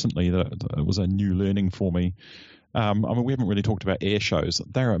very recently that was a new learning for me. We haven't really talked about air shows.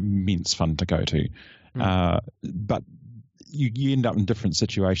 They're immense fun to go to, but you end up in different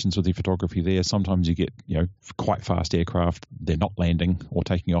situations with your photography there. Sometimes you get, quite fast aircraft. They're not landing or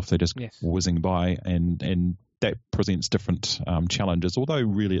taking off. They're just whizzing by, and that presents different challenges. Although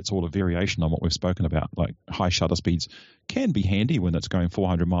really it's all a variation on what we've spoken about. Like high shutter speeds can be handy when it's going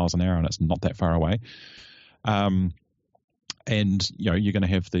 400 miles an hour and it's not that far away. And you're going to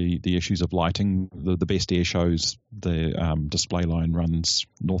have the issues of lighting. The best air shows, the display line runs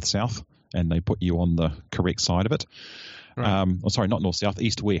north-south, and they put you on the correct side of it. Right. Not north-south,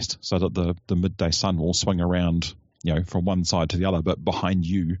 east-west, so that the midday sun will swing around, from one side to the other, but behind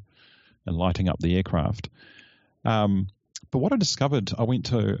you and lighting up the aircraft. But what I discovered, I went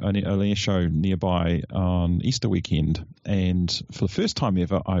to an air show nearby on Easter weekend, and for the first time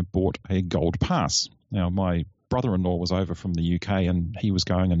ever, I bought a gold pass. Now, my brother-in-law was over from the UK, and he was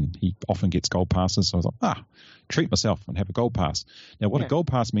going, and he often gets gold passes, so I was like, treat myself and have a gold pass. Now, what a gold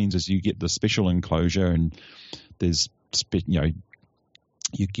pass means is you get the special enclosure, and there's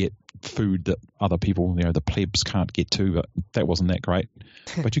you get food that other people, the plebs can't get to, but that wasn't that great.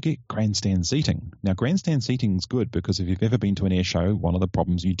 But you get grandstand seating. Now, grandstand seating is good because if you've ever been to an air show, one of the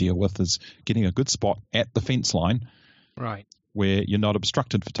problems you deal with is getting a good spot at the fence line, right, where you're not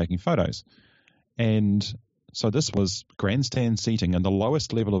obstructed for taking photos. And so this was grandstand seating, and the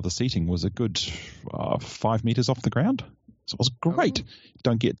lowest level of the seating was a good 5 meters off the ground. So it was great.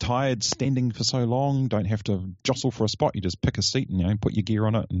 Don't get tired standing for so long. Don't have to jostle for a spot. You just pick a seat and put your gear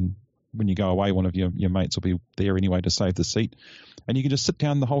on it. And when you go away, one of your mates will be there anyway to save the seat. And you can just sit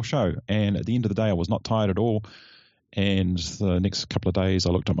down the whole show. And at the end of the day, I was not tired at all. And the next couple of days,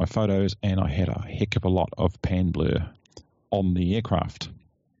 I looked at my photos, and I had a heck of a lot of pan blur on the aircraft.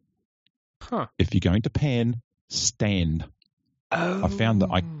 Huh. If you're going to pan, stand. I found that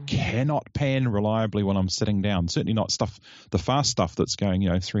I cannot pan reliably when I'm sitting down. Certainly not the fast stuff that's going,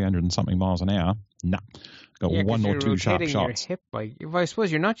 300 and something miles an hour. Nah. Got one or two sharp shots. Your hip, I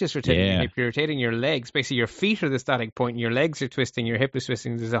suppose you're not just rotating your hip, you're rotating your legs. Basically, your feet are the static point, and your legs are twisting, your hip is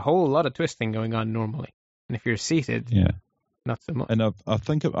twisting. There's a whole lot of twisting going on normally. And if you're seated, not so much. And I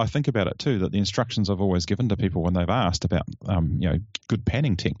think about it too, that the instructions I've always given to people when they've asked about good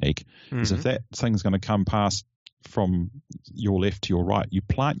panning technique is if that thing's going to come past from your left to your right, you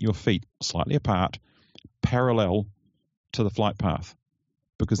plant your feet slightly apart, parallel to the flight path,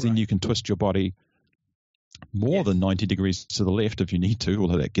 because then you can twist your body more than 90 degrees to the left if you need to,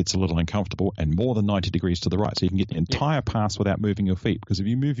 although that gets a little uncomfortable, and more than 90 degrees to the right, so you can get the entire pass without moving your feet, because if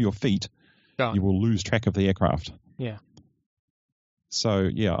you move your feet, you will lose track of the aircraft. Yeah. So,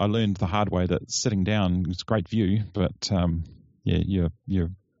 I learned the hard way that sitting down is a great view, but, your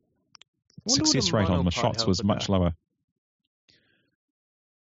success rate on the shots was much lower.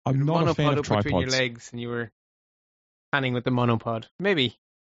 I'm not a fan of tripods. Between your legs and you were panning with the monopod. Maybe.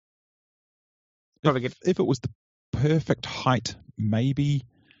 If it was the perfect height, maybe.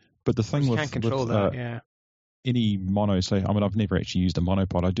 But the thing with any mono, I've never actually used a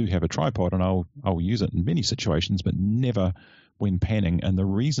monopod. I do have a tripod, and I'll use it in many situations, but never when panning. And the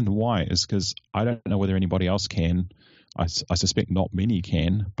reason why is because I don't know whether anybody else can. I suspect not many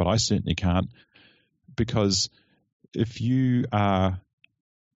can, but I certainly can't, because if you are,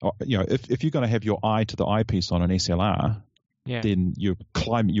 if you're going to have your eye to the eyepiece on an SLR, then you're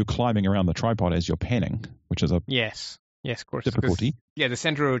climbing around the tripod as you're panning, which is a yes, of course, difficulty. The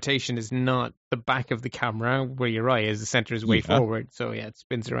center of rotation is not the back of the camera where your eye is. The center is way forward, so it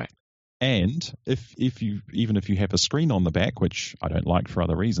spins around. And if you have a screen on the back, which I don't like for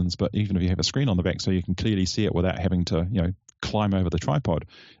other reasons, but even if you have a screen on the back so you can clearly see it without having to climb over the tripod,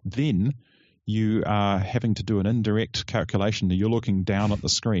 then you are having to do an indirect calculation that you're looking down at the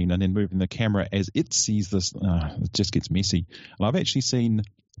screen and then moving the camera as it sees this. It just gets messy. And I've actually seen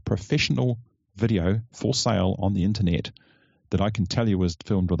professional video for sale on the internet that I can tell you was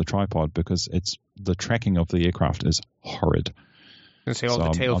filmed with a tripod, because the tracking of the aircraft is horrid. And so all the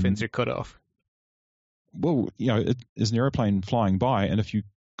tail fins are cut off. Well, it is an airplane flying by, and if you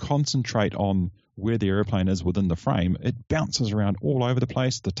concentrate on where the airplane is within the frame, it bounces around all over the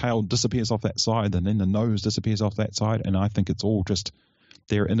place. The tail disappears off that side, and then the nose disappears off that side, and I think it's all just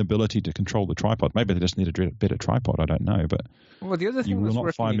their inability to control the tripod. Maybe they just need a better tripod, I don't know, but the other thing you will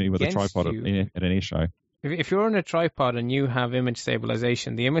not find me with a tripod at an air show. If you're on a tripod and you have image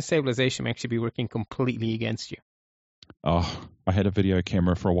stabilization, the image stabilization may actually be working completely against you. Oh, I had a video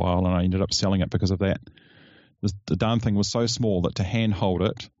camera for a while, and I ended up selling it because of that. The darn thing was so small that to hand hold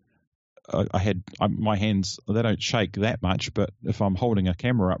it, my hands, they don't shake that much, but if I'm holding a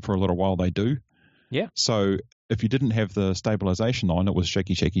camera up for a little while, they do. Yeah. So if you didn't have the stabilization on, it was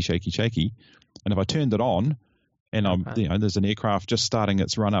shaky, shaky, shaky, shaky. And if I turned it on, and there's an aircraft just starting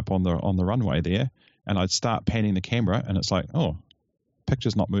its run up on the runway there, and I'd start panning the camera, and it's like,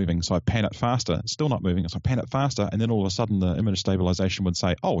 picture's not moving, so I pan it faster. It's still not moving, so I pan it faster, and then all of a sudden the image stabilization would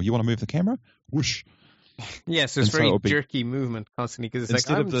say, you want to move the camera? Whoosh. Yes, it's very jerky movement constantly, because it's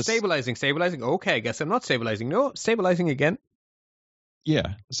like, I'm stabilizing. Okay, I guess I'm not stabilizing. No, stabilizing again.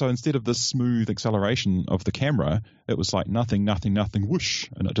 Yeah, so instead of the smooth acceleration of the camera, it was like nothing, whoosh,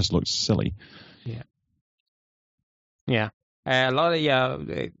 and it just looked silly. Yeah. A lot of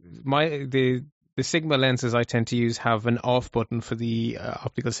the Sigma lenses I tend to use have an off button for the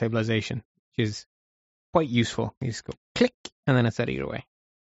optical stabilization, which is quite useful. You just go click, and then it's out of your way.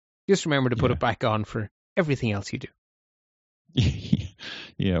 Just remember to put it back on for everything else you do.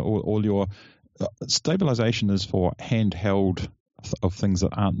 Yeah, all your stabilization is for handheld of things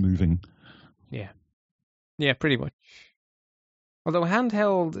that aren't moving. Yeah, pretty much. Although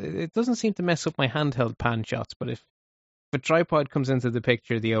handheld, it doesn't seem to mess up my handheld pan shots, but if a tripod comes into the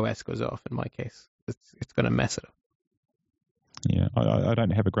picture, the OS goes off in my case. It's going to mess it up. Yeah, I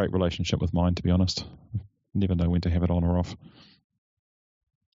don't have a great relationship with mine, to be honest. Never know when to have it on or off.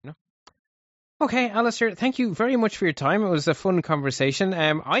 No. Okay, Alistair, thank you very much for your time. It was a fun conversation.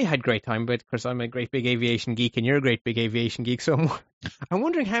 I had great time, but of course I'm a great big aviation geek, and you're a great big aviation geek, so I'm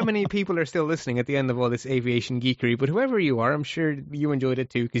wondering how many people are still listening at the end of all this aviation geekery, but whoever you are, I'm sure you enjoyed it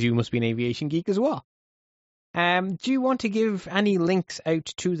too, because you must be an aviation geek as well. Do you want to give any links out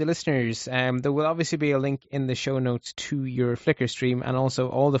to the listeners? There will obviously be a link in the show notes to your Flickr stream, and also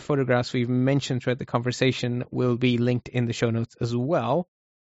all the photographs we've mentioned throughout the conversation will be linked in the show notes as well.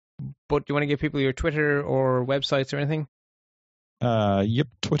 But do you want to give people your Twitter or websites or anything? Yep,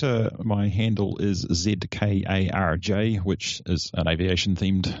 Twitter, my handle is ZKARJ, which is an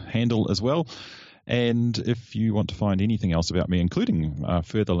aviation-themed handle as well. And if you want to find anything else about me, including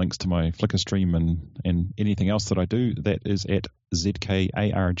further links to my Flickr stream and anything else that I do, that is at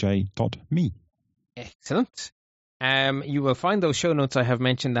zkarj.me. Excellent. You will find those show notes I have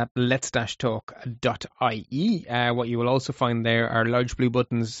mentioned at lets-talk.ie. What you will also find there are large blue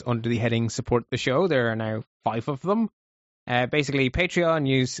buttons under the heading Support the Show. There are now 5 of them. Basically, Patreon,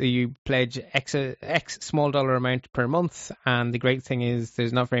 you pledge X small dollar amount per month, and the great thing is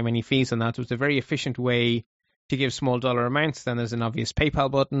there's not very many fees on that, so it's a very efficient way to give small dollar amounts. Then there's an obvious PayPal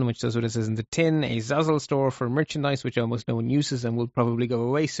button, which does what it says in the tin, a Zazzle store for merchandise, which almost no one uses and will probably go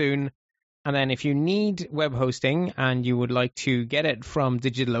away soon. And then if you need web hosting and you would like to get it from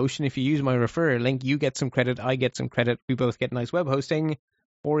DigitalOcean, if you use my referrer link, you get some credit, I get some credit, we both get nice web hosting.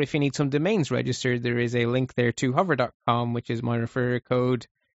 Or if you need some domains registered, there is a link there to hover.com, which is my referrer code.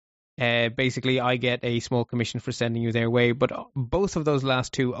 Basically, I get a small commission for sending you their way, but both of those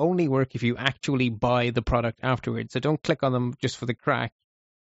last two only work if you actually buy the product afterwards. So don't click on them just for the crack.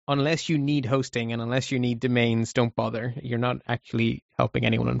 Unless you need hosting and unless you need domains, don't bother. You're not actually helping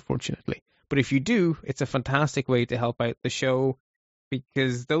anyone, unfortunately. But if you do, it's a fantastic way to help out the show,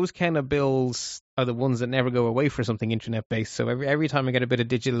 because those kind of bills are the ones that never go away for something internet-based. So every time I get a bit of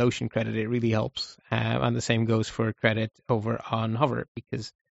DigitalOcean credit, it really helps. And the same goes for credit over on Hover,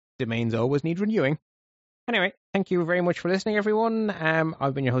 because domains always need renewing. Anyway, thank you very much for listening, everyone.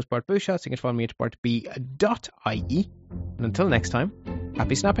 I've been your host, Bart Bushot, so you can follow me at bartb.ie. And until next time,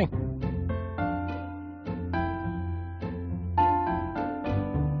 happy snapping.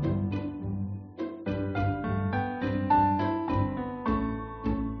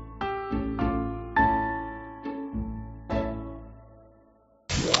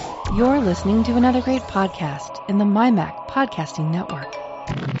 You're listening to another great podcast in the MyMac Podcasting Network.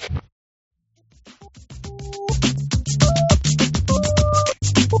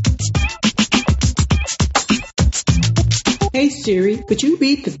 Hey Siri, could you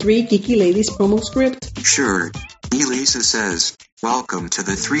read the Three Geeky Ladies promo script? Sure. Elisa says, "Welcome to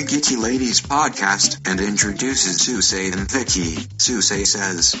the Three Geeky Ladies podcast," and introduces Suze and Vicky. Suze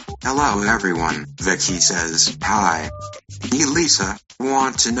says, "Hello everyone." Vicky says, "Hi." Elisa,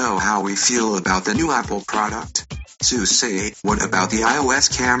 want to know how we feel about the new Apple product? Suze, what about the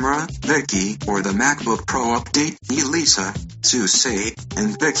iOS camera? Vicky, or the MacBook Pro update? Elisa, Suze,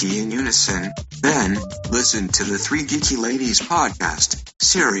 and Vicky in unison. Then, listen to the Three Geeky Ladies podcast.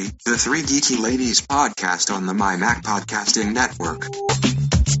 Siri, the Three Geeky Ladies podcast on the MyMac Podcasting Network.